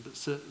Confucianism, but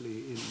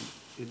certainly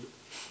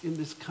in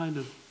this kind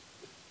of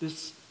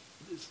this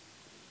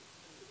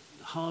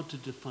hard to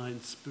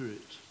define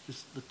spirit,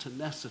 the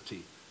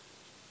tenacity,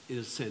 in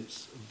a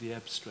sense, of the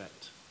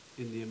abstract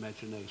in the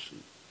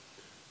imagination.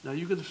 Now,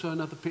 you're going to show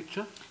another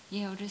picture?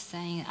 Yeah, I was just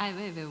saying, Ai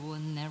Weiwei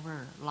would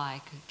never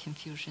like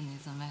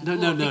Confucianism at No, all,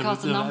 no, no,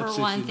 because no, the number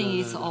absolutely, one thing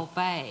no, is no.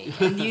 obey.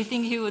 And do you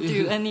think he would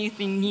do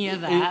anything near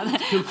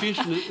that?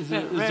 Confucianism is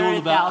Very all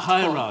about doubtful.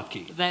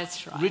 hierarchy.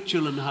 That's right.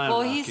 Ritual and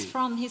hierarchy.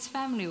 Well, his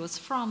family was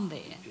from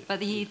there,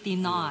 but he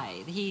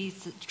denied. He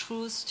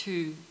chose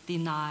to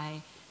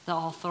deny the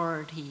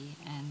authority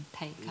and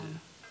take a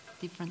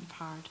different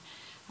part.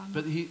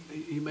 But he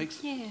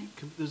makes... Yeah.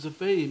 There's a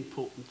very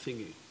important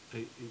thing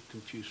in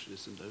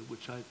Confucianism, though,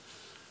 which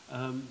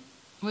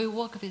we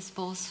work with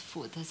both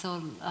foot,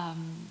 so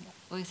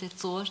we say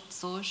左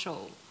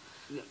手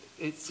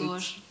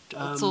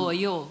左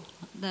右.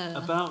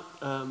 About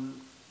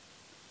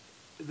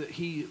that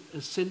he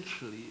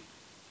essentially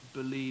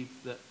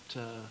believed that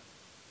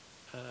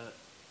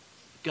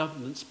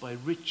governance by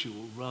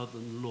ritual rather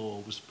than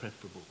law was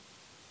preferable,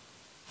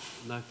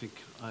 and I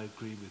think I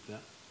agree with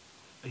that.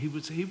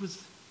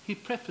 He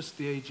prefaced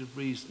the Age of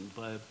Reason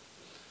by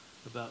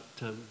about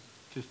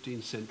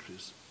 15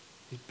 centuries.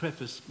 He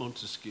prefaced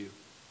Montesquieu.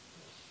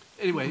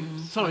 Anyway,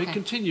 sorry, okay.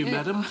 continue,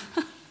 madam.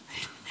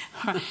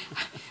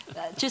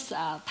 Just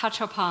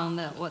touch upon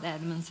what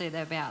Edmund said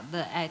about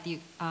the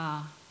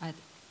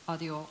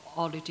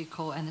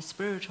ideological and the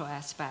spiritual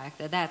aspect.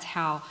 That's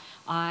how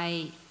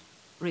I,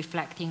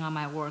 reflecting on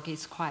my work, I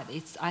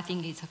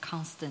think it's a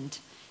constant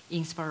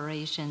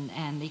inspiration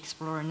and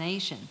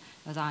exploration,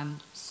 as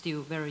I'm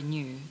still very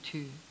new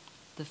to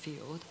the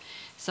field.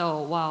 So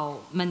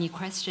while many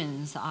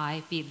questions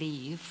I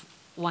believe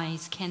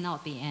ones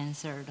cannot be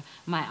answered,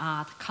 my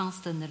art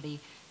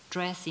constantly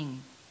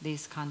dressing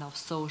this kind of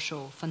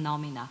social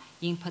phenomena,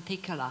 in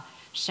particular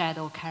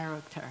shadow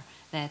character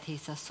that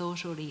is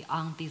socially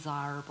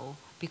undesirable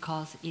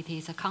because it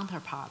is a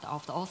counterpart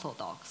of the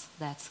orthodox.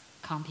 That's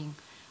counting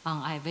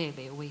on Ai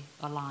Weiwei, we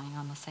align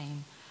on the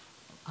same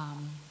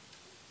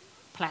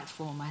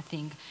platform, I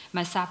think.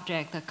 My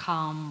subject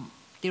come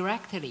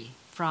directly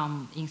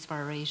from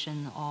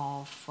inspiration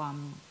of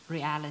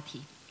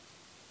reality.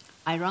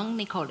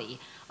 Ironically,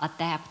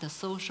 adapt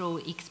social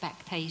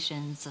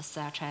expectations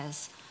such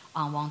as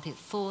unwanted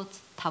thoughts,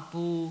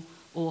 taboo,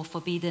 or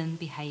forbidden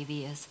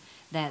behaviors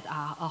that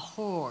are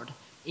abhorred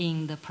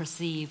in the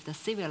perceived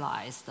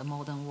civilized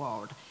modern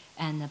world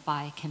and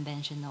by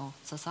conventional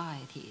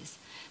societies.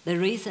 The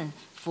reason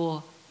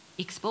for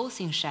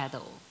exposing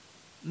shadow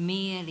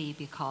merely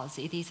because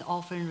it is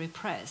often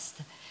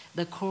repressed.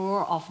 The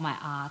core of my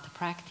art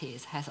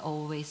practice has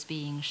always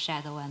been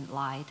shadow and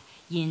light,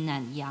 yin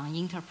and yang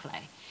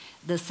interplay.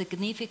 The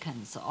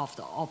significance of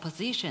the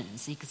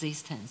opposition's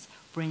existence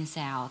brings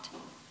out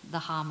the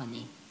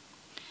harmony.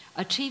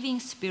 Achieving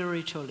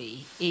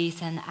spiritually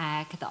is an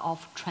act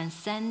of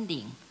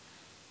transcending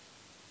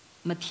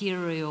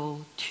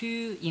material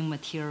to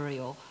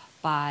immaterial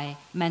by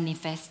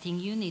manifesting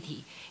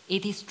unity.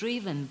 It is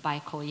driven by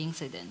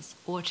coincidence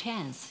or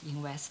chance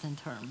in Western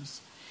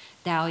terms.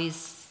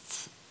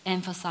 Taoists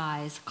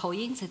emphasize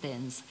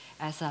coincidence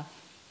as a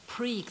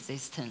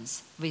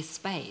pre-existence with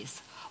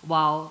space,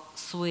 while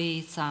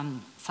Swiss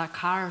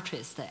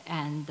psychiatrist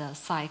and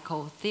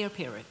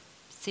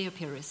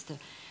psychotherapist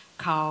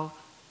Carl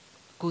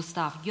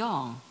Gustav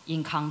Jung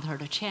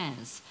encountered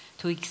chance.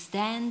 To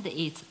extend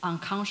its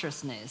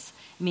unconsciousness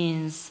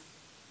means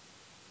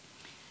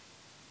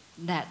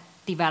that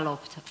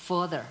developed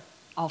further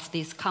of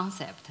this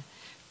concept,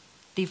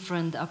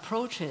 different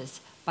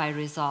approaches by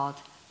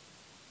result,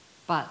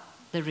 but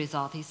the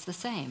result is the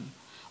same.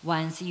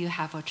 Once you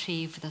have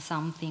achieved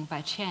something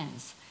by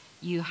chance,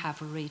 you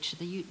have reached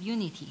the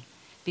unity,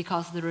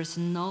 because there is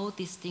no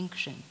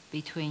distinction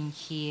between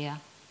here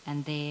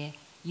and there,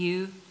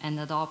 you and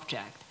the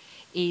object.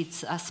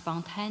 It's a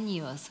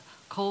spontaneous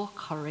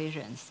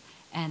co-coherence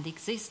and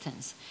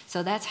existence.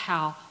 So that's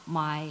how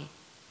my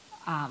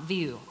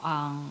view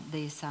on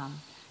this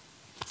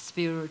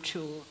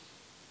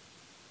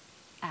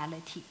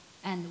spirituality.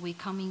 And we're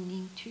coming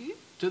into...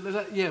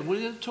 Yeah,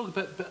 we're going to talk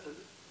about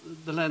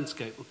the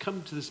landscape. We'll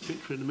come to this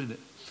picture in a minute.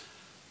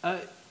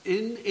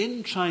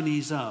 In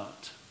Chinese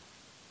art,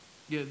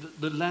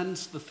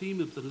 the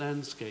theme of the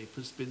landscape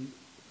has been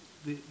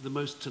the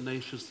most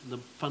tenacious and the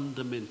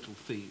fundamental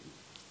theme.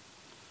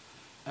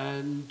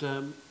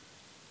 And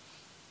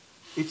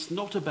it's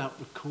not about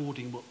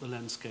recording what the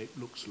landscape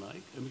looks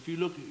like. And if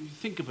you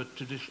think of a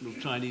traditional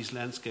Chinese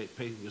landscape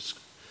painting,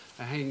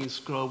 a hanging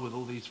scroll with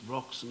all these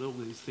rocks and all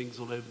these things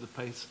all over the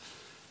place,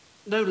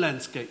 no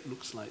landscape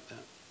looks like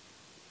that.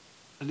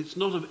 And it's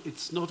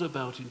not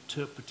about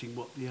interpreting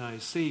what the eye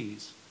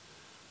sees.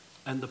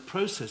 And the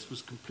process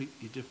was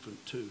completely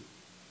different too.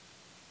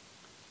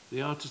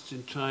 The artists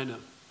in China,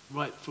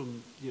 right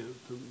from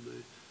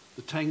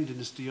the Tang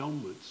Dynasty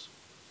onwards,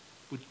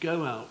 would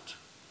go out,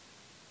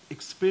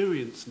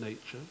 experience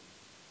nature,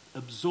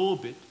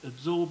 absorb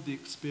the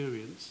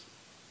experience,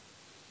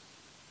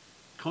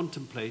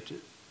 contemplate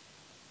it,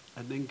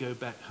 and then go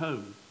back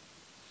home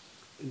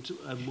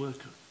and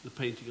work the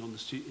painting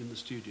in the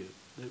studio.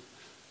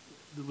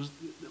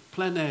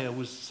 Plein air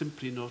was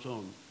simply not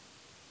on.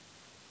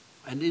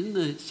 And in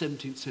the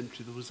 17th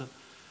century, there was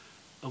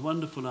a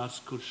wonderful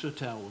artist called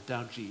Shitao or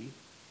Dao Ji,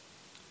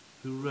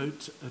 who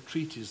wrote a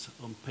treatise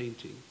on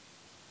painting.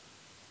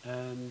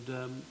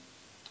 And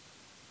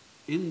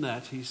in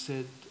that he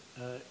said,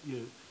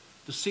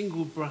 the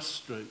single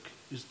brushstroke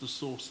is the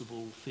source of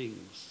all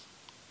things.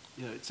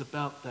 It's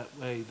about that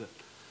way that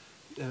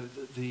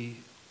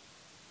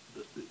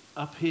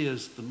up here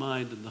is the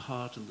mind and the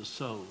heart and the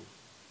soul.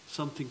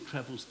 Something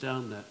travels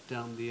down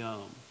the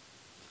arm,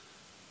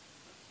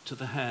 to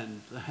the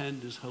hand. The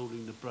hand is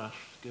holding the brush,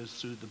 goes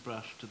through the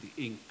brush to the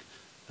ink,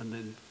 and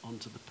then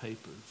onto the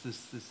paper.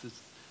 It's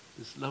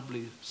this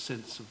lovely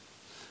sense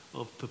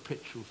of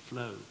perpetual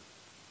flow.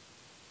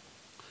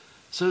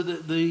 So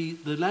the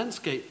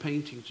landscape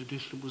painting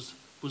tradition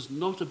was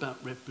not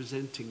about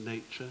representing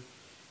nature.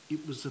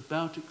 It was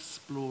about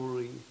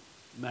exploring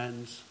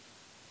man's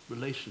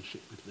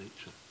relationship with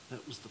nature.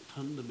 That was the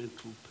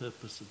fundamental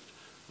purpose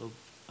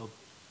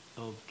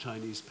of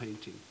Chinese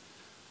painting.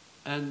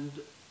 And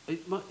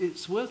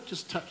it's worth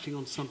just touching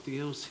on something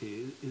else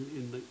here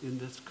in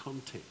this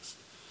context,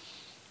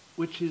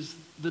 which is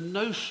the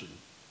notion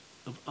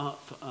of art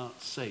for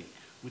art's sake,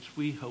 which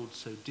we hold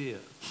so dear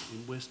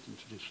in Western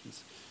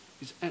traditions,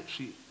 is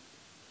actually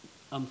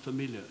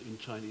unfamiliar in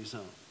Chinese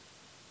art.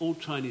 All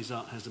Chinese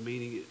art has a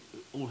meaning, it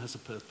all has a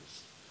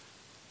purpose.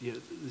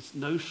 This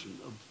notion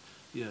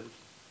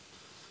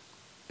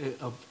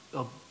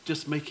of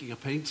just making a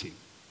painting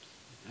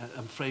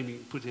and framing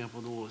it, putting it up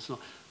on the wall. It's not.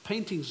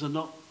 Paintings are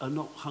not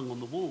hung on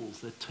the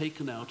walls. They're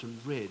taken out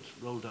and read,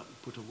 rolled up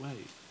and put away.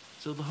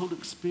 So the whole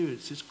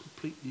experience is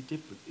completely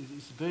different. It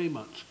is very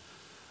much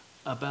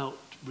about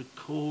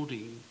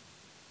recording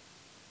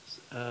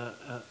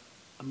a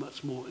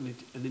much more an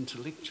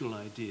intellectual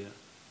idea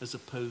as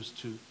opposed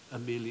to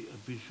merely a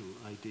visual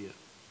idea.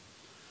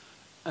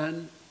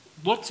 And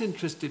what's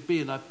interested me,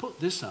 and I put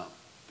this up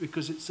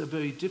because it's a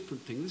very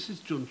different thing. This is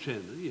Jun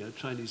Chen, a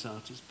Chinese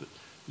artist, but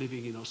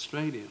living in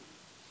Australia.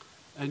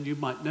 And you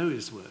might know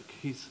his work.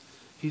 He's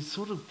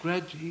sort of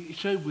he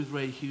showed with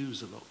Ray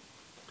Hughes a lot.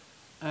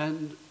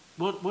 And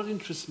what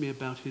interests me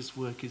about his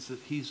work is that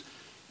he's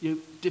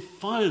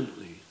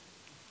defiantly,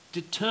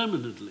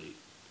 determinedly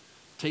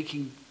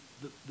taking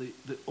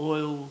the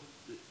oil,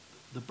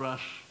 the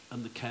brush,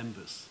 and the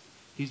canvas.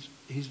 He's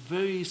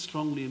very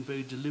strongly and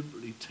very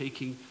deliberately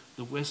taking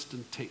the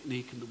Western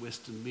technique and the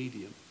Western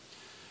medium.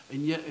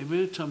 And yet,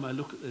 every time I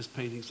look at those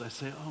paintings, I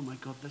say, oh my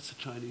God, that's a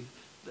Chinese...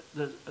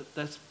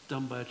 That's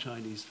done by a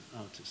Chinese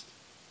artist.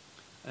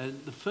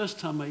 And the first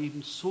time I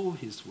even saw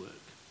his work,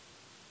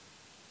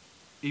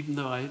 even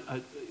though I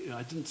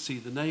didn't see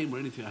the name or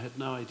anything, I had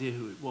no idea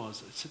who it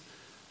was. I said,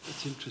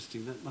 that's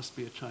interesting, that must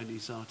be a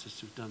Chinese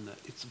artist who's done that.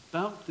 It's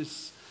about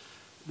this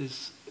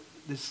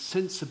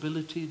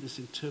sensibility, this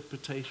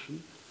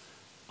interpretation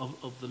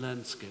of the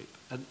landscape.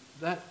 And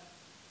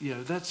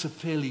that's a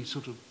fairly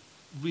sort of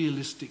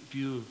realistic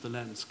view of the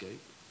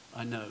landscape,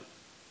 I know,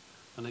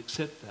 and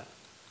accept that.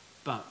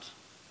 But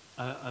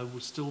I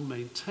will still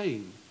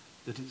maintain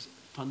that it's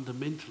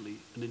fundamentally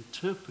an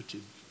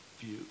interpretive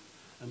view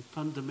and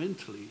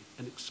fundamentally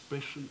an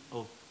expression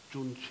of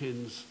Jun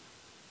Chen's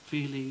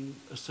feeling,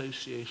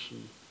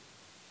 association,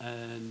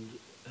 and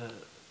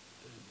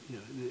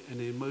an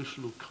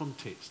emotional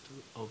context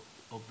of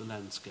the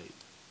landscape.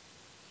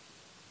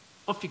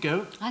 Off you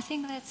go. I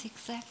think that's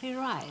exactly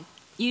right.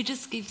 You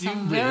just give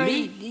some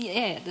very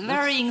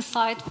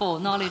insightful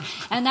knowledge.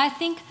 And I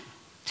think,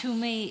 to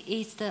me,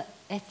 it's the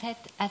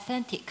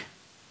aesthetic,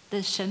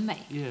 the 审美,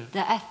 the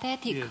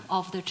aesthetic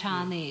of the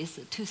Chinese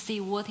to see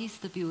what is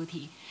the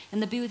beauty.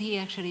 And the beauty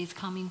actually is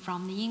coming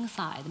from the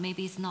inside.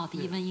 Maybe it's not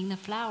even in the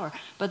flower.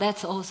 But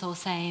that's also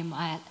same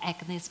as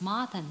Agnes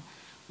Martin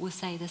would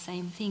say the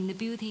same thing. The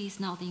beauty is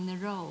not in the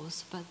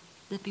rose, but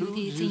the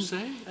beauty is in... Who did you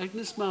say?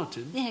 Agnes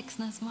Martin? Yeah,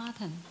 Agnes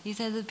Martin. He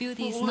said the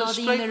beauty is all not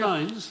in the... straight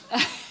lines?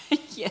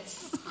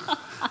 Yes.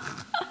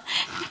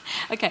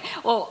 Okay.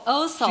 Well,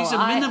 also... She's a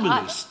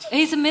minimalist.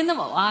 He's a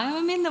minimal.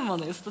 I'm a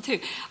minimalist too.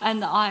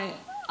 And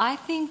I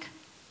think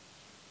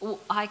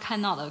I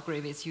cannot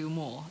agree with you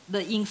more.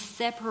 The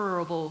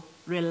inseparable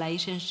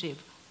relationship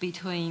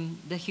between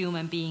the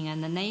human being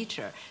and the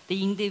nature,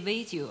 the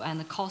individual and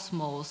the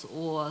cosmos,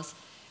 was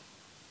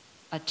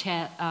an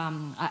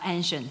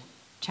ancient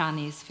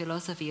Chinese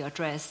philosophy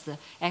addressed.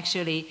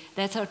 Actually,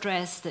 that's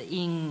addressed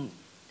in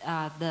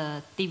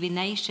the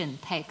divination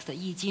text, the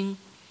I Ching,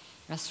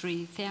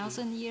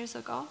 3,000 years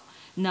ago,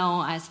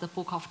 known as the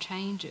Book of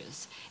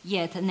Changes.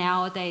 Yet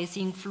nowadays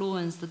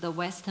influenced the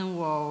Western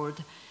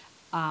world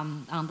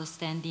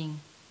understanding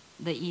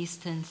the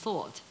Eastern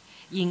thought.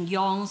 In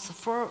Yong's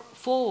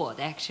foreword,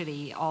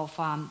 actually, of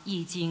I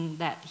Ching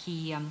that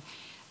he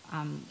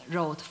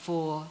wrote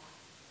for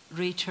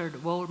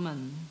Richard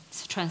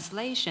Wallman's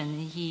translation,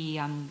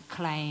 he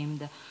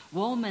claimed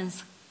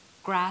Wallman's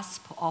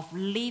grasp of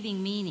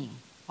living meaning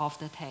of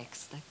the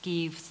text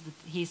gives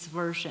his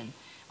version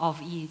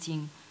of I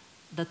Ching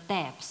the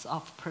depth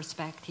of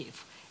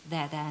perspective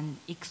that an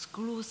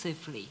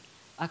exclusively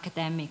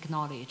academic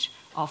knowledge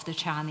of the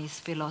Chinese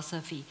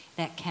philosophy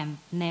that can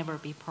never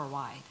be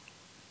provided.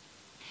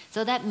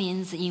 So that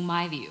means, in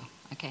my view,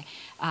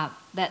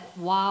 that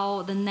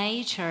while the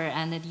nature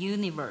and the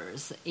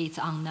universe is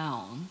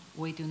unknown,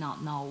 we do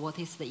not know what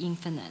is the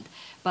infinite.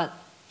 But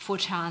for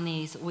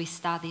Chinese, we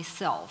study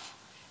self,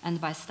 and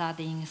by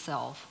studying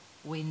self,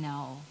 we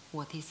know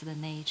what is the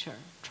nature,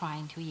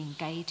 trying to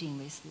engage in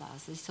this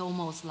lust. It's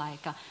almost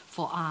like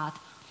for art,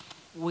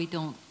 we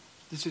don't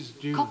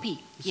copy.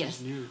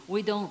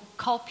 We don't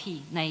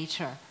copy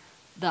nature.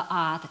 The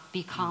art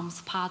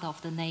becomes part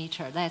of the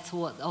nature. That's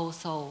what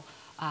also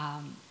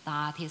the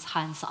artist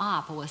Hans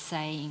Arp was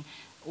saying.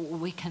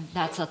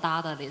 That's a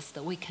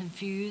Dadaist. We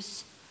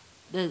confuse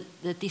the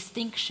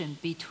distinction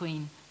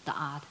between the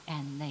art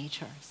and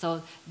nature.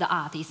 So the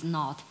art is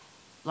not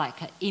like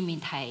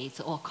imitates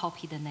or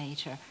copy the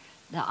nature.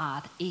 The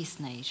art is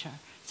nature.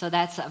 So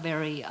that's a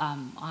very,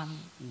 I'm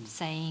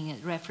saying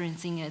it,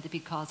 referencing it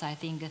because I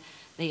think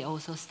they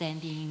also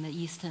standing in the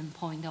Eastern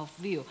point of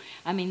view.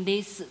 I mean,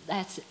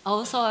 that's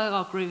also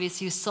I agree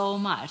with you so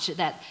much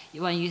that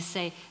when you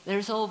say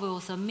there's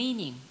always a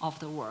meaning of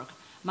the work.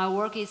 My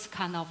work is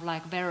kind of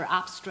like very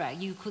abstract.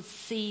 You could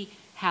see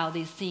how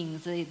these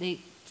things, they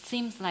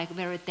seems like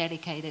very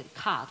dedicated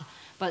cut,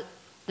 but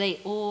they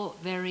all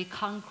very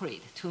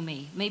concrete to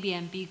me, maybe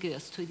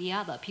ambiguous to the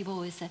other. People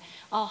will say,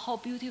 oh, how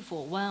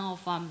beautiful.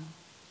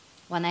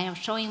 When I am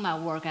showing my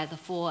work at the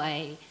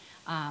 4A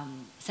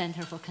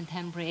Center for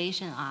Contemporary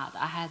Asian Art,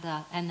 I had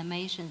an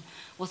animation,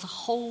 was a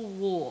whole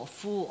wall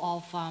full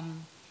of,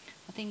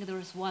 I think there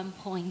was one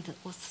point,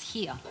 was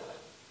here.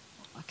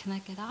 Can I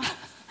get up?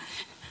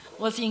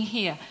 Was in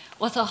here.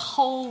 Was a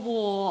whole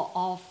wall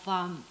of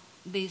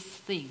this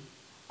thing.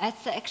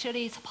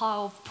 It's part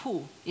of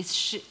poo. It's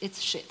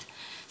shit.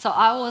 So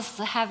I was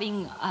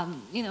having,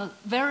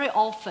 very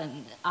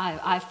often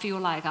I feel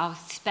like I was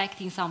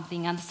expecting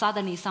something and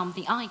suddenly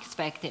something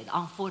unexpected,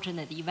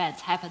 unfortunate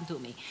events happened to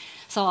me.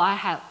 So I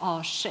had,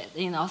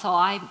 so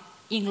I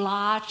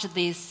enlarged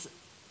this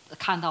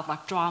kind of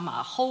like drama,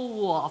 a whole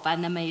wall of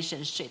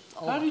animation shit.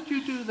 How did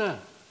you do that?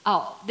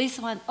 Oh, this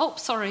one,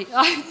 sorry,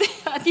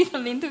 I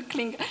didn't mean to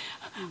cling.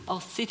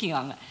 Sitting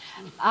on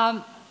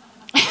it.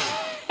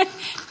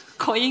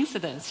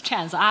 Coincidence,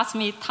 chance, ask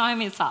me,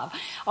 time is up.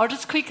 I'll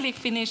just quickly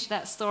finish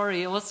that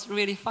story. It was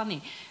really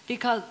funny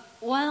because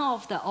one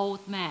of the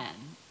old men,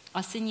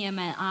 a senior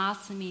man,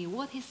 asked me,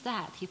 what is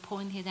that? He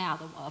pointed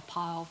out a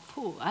pile of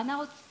poo. And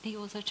he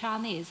was a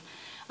Chinese.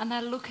 And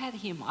I looked at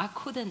him. I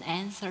couldn't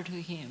answer to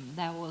him.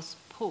 That was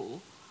poo.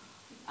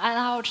 And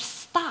I was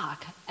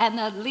stuck. And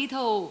a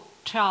little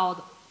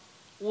child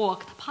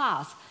walked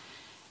past.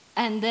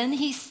 And then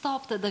he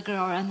stopped the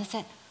girl and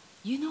said,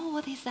 you know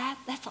what is that?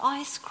 That's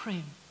ice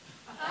cream.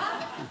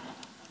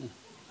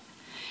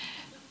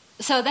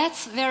 So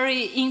that's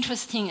very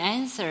interesting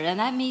answer, and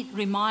that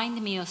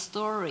remind me of a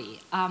story.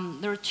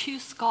 There were two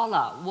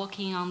scholars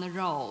walking on the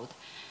road,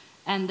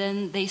 and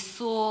then they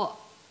saw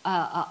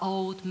an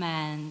old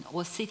man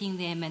was sitting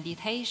there in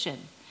meditation,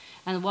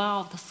 and one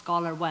of the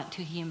scholars went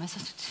to him and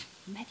said,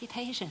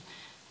 meditation,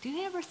 do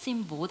you ever see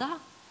Buddha?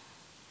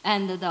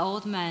 And the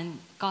old man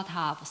got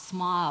up,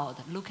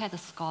 smiled, looked at the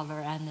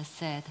scholar and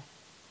said,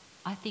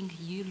 I think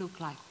you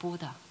look like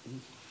Buddha.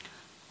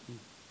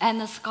 And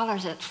the scholar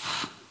said,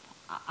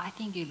 I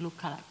think you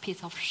look like a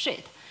piece of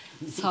shit.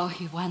 So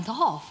he went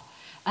off.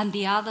 And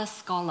the other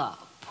scholar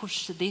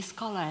pushed this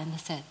scholar and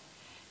said,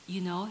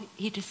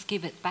 he just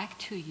give it back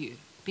to you.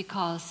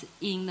 Because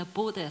in the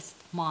Buddhist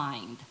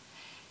mind,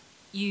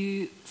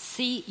 you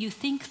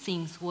think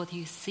things what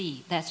you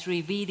see, that's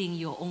revealing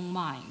your own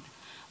mind.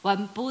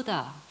 When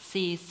Buddha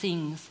sees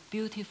things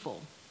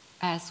beautiful,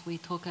 as we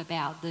talk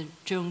about the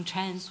Zhong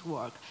Chan's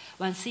work,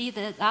 when see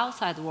the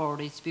outside world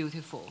is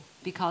beautiful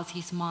because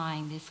his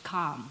mind is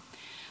calm.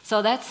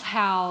 So that's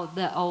how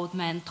the old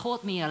man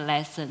taught me a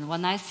lesson.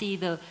 When I see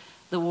the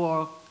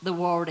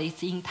world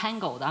is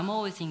entangled, I'm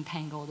always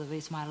entangled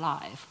with my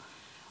life.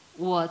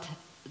 What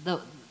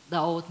the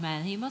old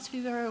man, he must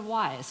be very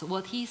wise.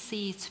 What he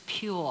sees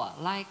pure,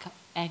 like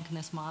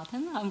Agnes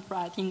Martin, I'm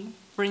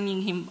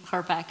bringing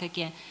her back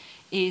again,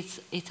 it's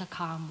a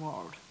calm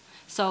world.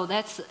 So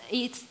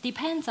it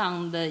depends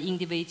on the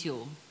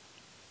individual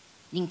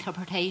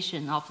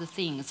interpretation of the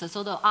things.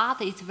 So the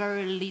art is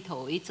very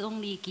little. It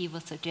only gives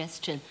a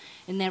suggestion.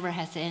 It never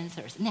has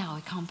answers. Now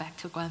I come back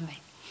to Guan Wei.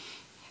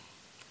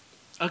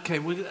 Okay,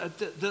 well,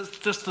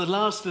 just the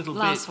last little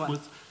Last bit one.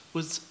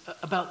 was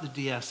about the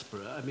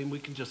diaspora. I mean, we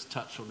can just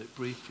touch on it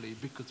briefly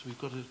because we've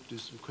got to do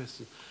some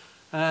questions.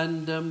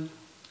 And,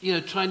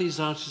 Chinese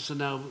artists are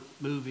now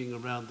moving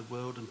around the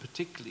world, and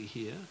particularly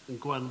here. And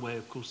Guan Wei,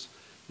 of course,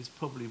 is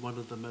probably one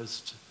of the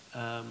most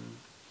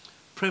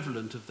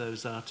prevalent of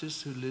those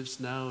artists, who lives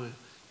now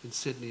in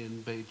Sydney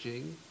and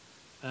Beijing,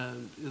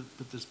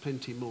 but there's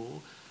plenty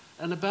more.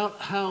 And about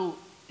how,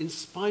 in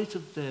spite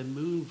of their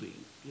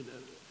moving,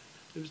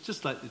 it was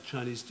just like the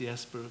Chinese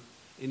diaspora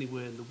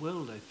anywhere in the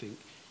world, I think.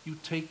 You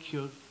take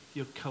your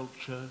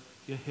culture,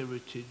 your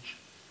heritage,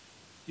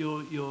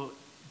 your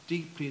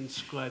deeply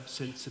inscribed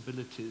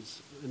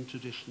sensibilities and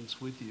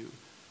traditions with you.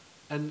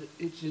 And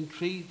it's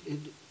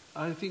intrigued.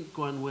 I think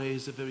Guan Wei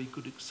is a very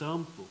good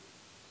example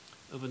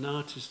of an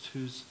artist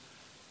who's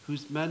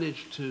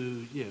managed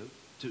to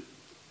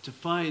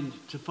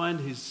find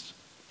his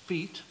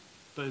feet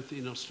both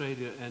in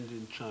Australia and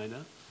in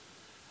China,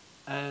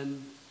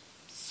 and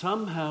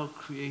somehow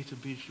create a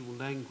visual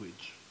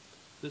language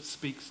that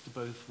speaks to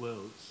both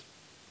worlds.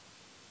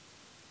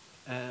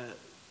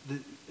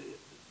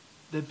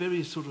 They're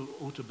very sort of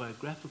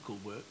autobiographical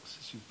works,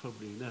 as you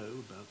probably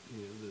know, about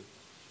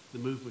the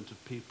movement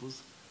of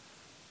peoples.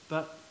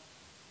 But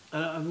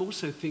I'm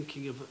also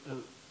thinking of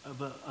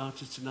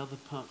artists in other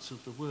parts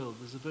of the world.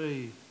 There's a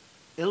very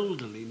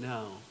elderly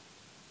now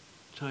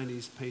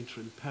Chinese painter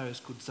in Paris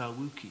called Zhao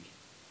Wuqi,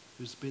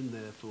 who's been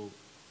there for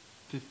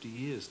 50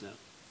 years now.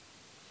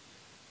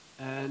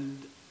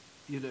 And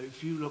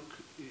if you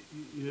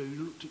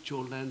looked at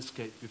your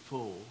landscape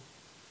before,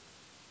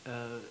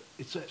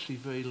 it's actually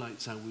very like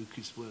Zhao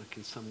Wuqi's work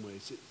in some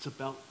ways. It's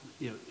about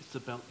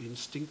the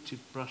instinctive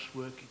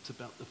brushwork. It's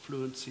about the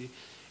fluency.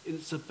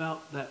 It's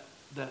about the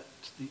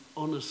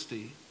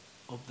honesty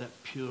of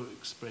that pure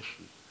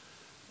expression.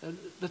 And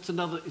it's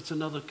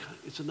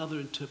another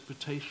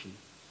interpretation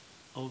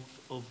of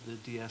the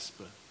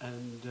diaspora.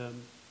 And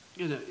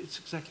it's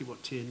exactly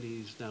what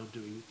Tianli is now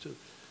doing.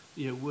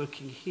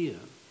 Working here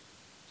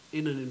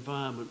in an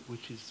environment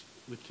which is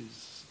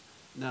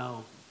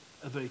now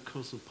a very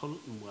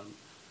cosmopolitan one,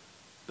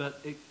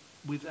 but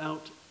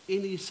without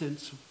any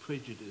sense of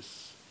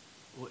prejudice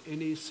or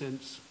any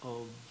sense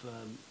of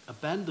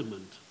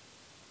abandonment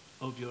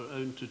of your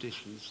own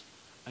traditions,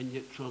 and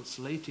yet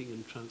translating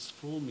and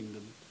transforming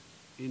them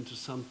into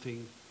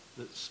something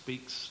that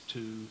speaks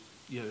to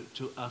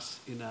us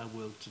in our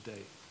world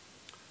today.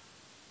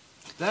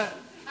 That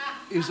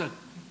is a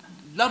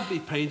lovely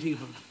painting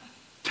of a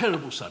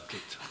terrible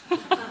subject.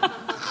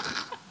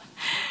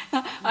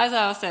 As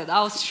I said,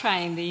 I was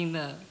trained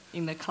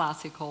in the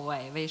classical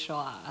way, visual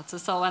art.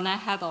 So when I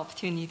had the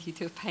opportunity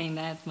to paint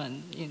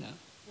Edmund,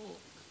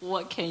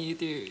 what can you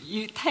do?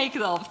 You take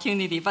the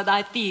opportunity. But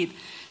I did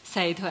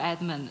say to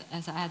Edmund,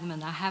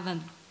 I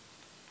haven't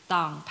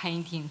done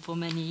painting for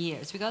many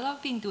years because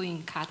I've been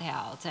doing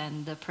cutouts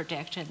and the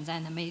projections,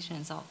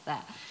 animations of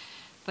that.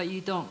 But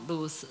you don't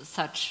lose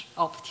such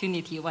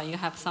opportunity when you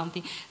have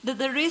something.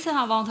 The reason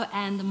I want to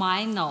end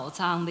my notes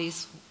on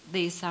this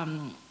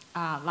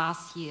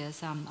last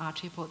year's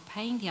archipelago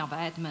painting of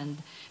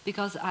Edmund,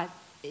 because I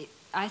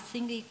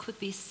think it could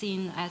be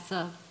seen as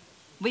a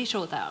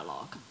visual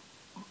dialogue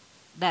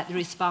that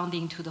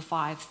responding to the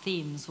 5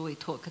 themes we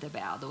talked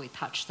about. We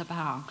touched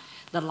upon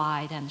the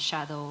light and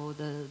shadow,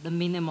 the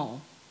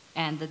minimal,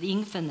 and the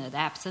infinite,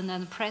 absent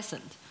and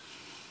present.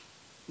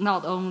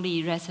 Not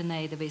only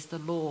resonate with the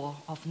law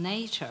of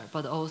nature,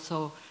 but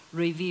also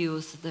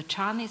reveals the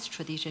Chinese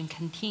tradition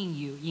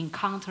continue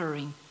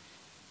encountering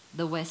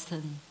the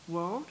Western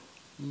world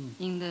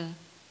in the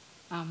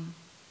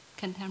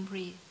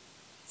contemporary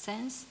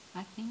sense,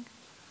 I think.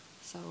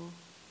 So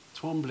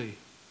Twombly.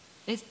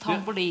 it's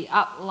Twombly.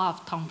 I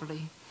love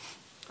Twombly.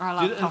 I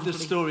love Twombly. The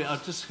story, I'll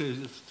just go.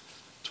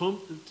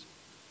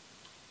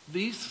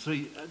 These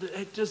 3.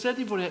 Has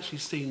anybody actually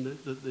seen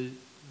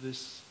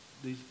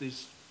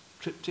these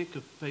triptych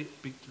of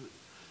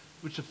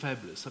which are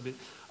fabulous? I mean,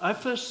 I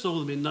first saw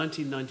them in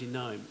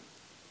 1999.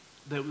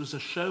 There was a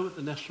show at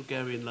the National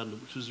Gallery in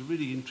London, which was a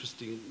really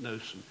interesting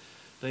notion.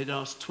 They'd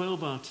asked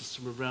 12 artists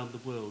from around the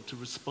world to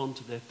respond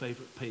to their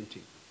favourite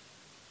painting.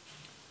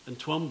 And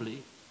Twombly,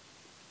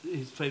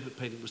 his favourite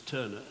painting was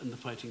Turner and the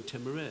Fighting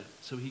Temeraire.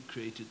 So he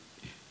created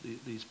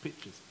these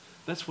pictures.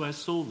 That's where I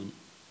saw them.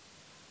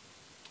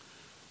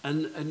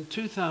 And in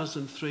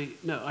 2003,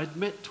 I'd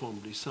met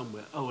Twombly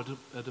somewhere.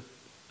 At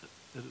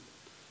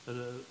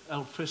an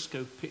al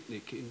fresco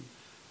picnic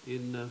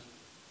in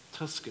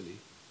Tuscany,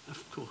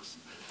 of course.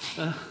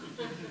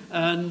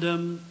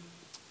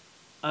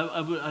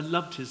 I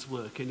loved his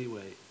work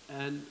anyway.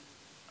 And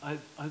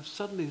I've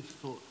suddenly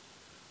thought,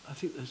 I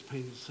think those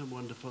paintings are so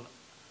wonderful.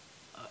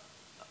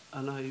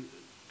 And I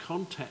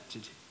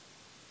contacted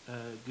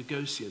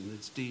Gagosian,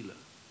 his dealer,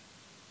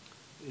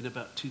 in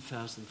about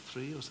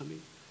 2003 or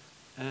something.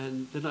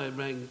 And then I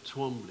rang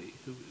Twombly,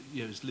 who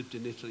has lived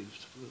in Italy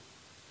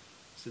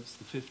since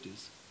the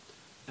 50s.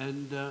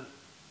 And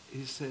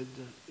he said,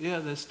 yeah,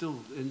 they're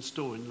still in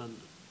store in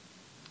London.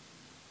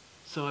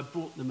 So I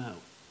brought them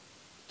out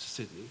to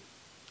Sydney,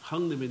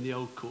 hung them in the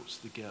old courts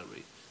of the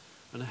gallery,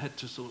 and I had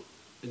to sort of,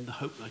 in the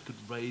hope that I could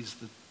raise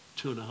the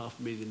 $2.5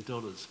 million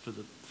for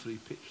the 3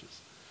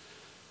 pictures.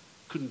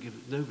 Couldn't give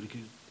it, nobody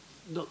could,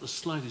 not the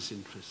slightest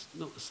interest.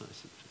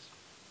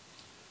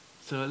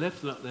 So I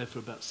left them up there for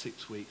about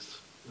 6 weeks,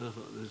 and I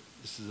thought,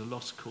 this is a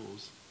lost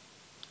cause.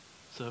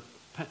 So I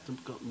packed them,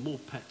 got them all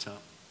packed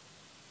up,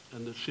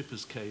 and the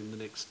shippers came the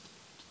next,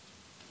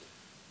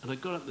 and I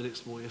got up the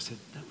next morning, I said,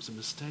 that was a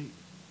mistake.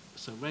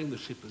 So I rang the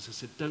shippers, I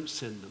said, don't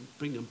send them,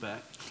 bring them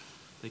back.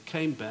 They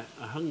came back,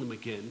 I hung them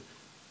again,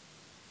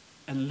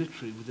 and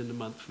literally within a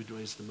month we'd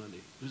raised the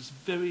money. It was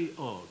very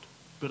odd,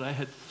 but I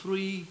had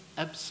 3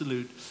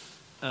 absolute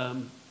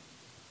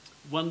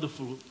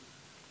wonderful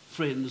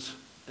friends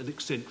and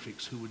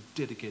eccentrics who were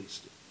dead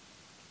against it.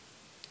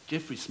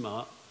 Geoffrey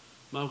Smart,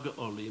 Margaret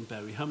Olley and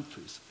Barry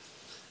Humphries.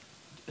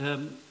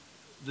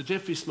 The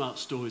Geoffrey Smart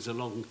story is a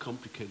long and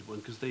complicated one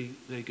because they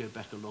go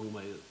back a long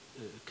way,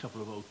 a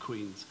couple of old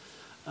queens.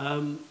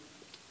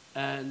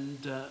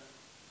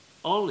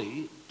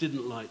 Ollie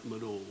didn't like them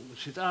at all.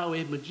 She said, oh,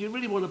 Edmund, do you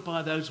really want to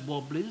buy those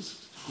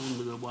wobblies?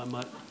 I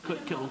might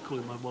keep on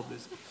calling my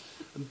wobblies.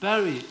 And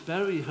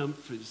Barry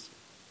Humphries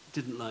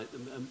didn't like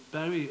them. And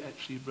Barry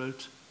actually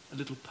wrote a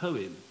little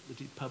poem that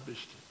he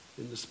published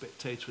in The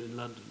Spectator in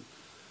London.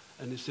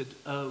 And he said,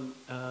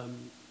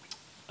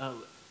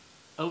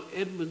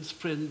 Edmund's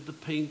friend,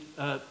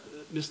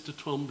 Mr.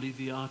 Twombly,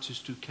 the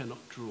artist who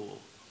cannot draw.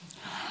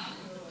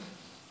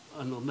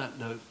 And on that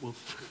note,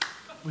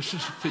 we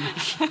should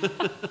finish.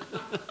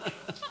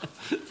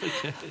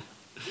 Okay.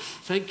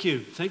 Thank you.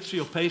 Thanks for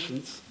your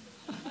patience.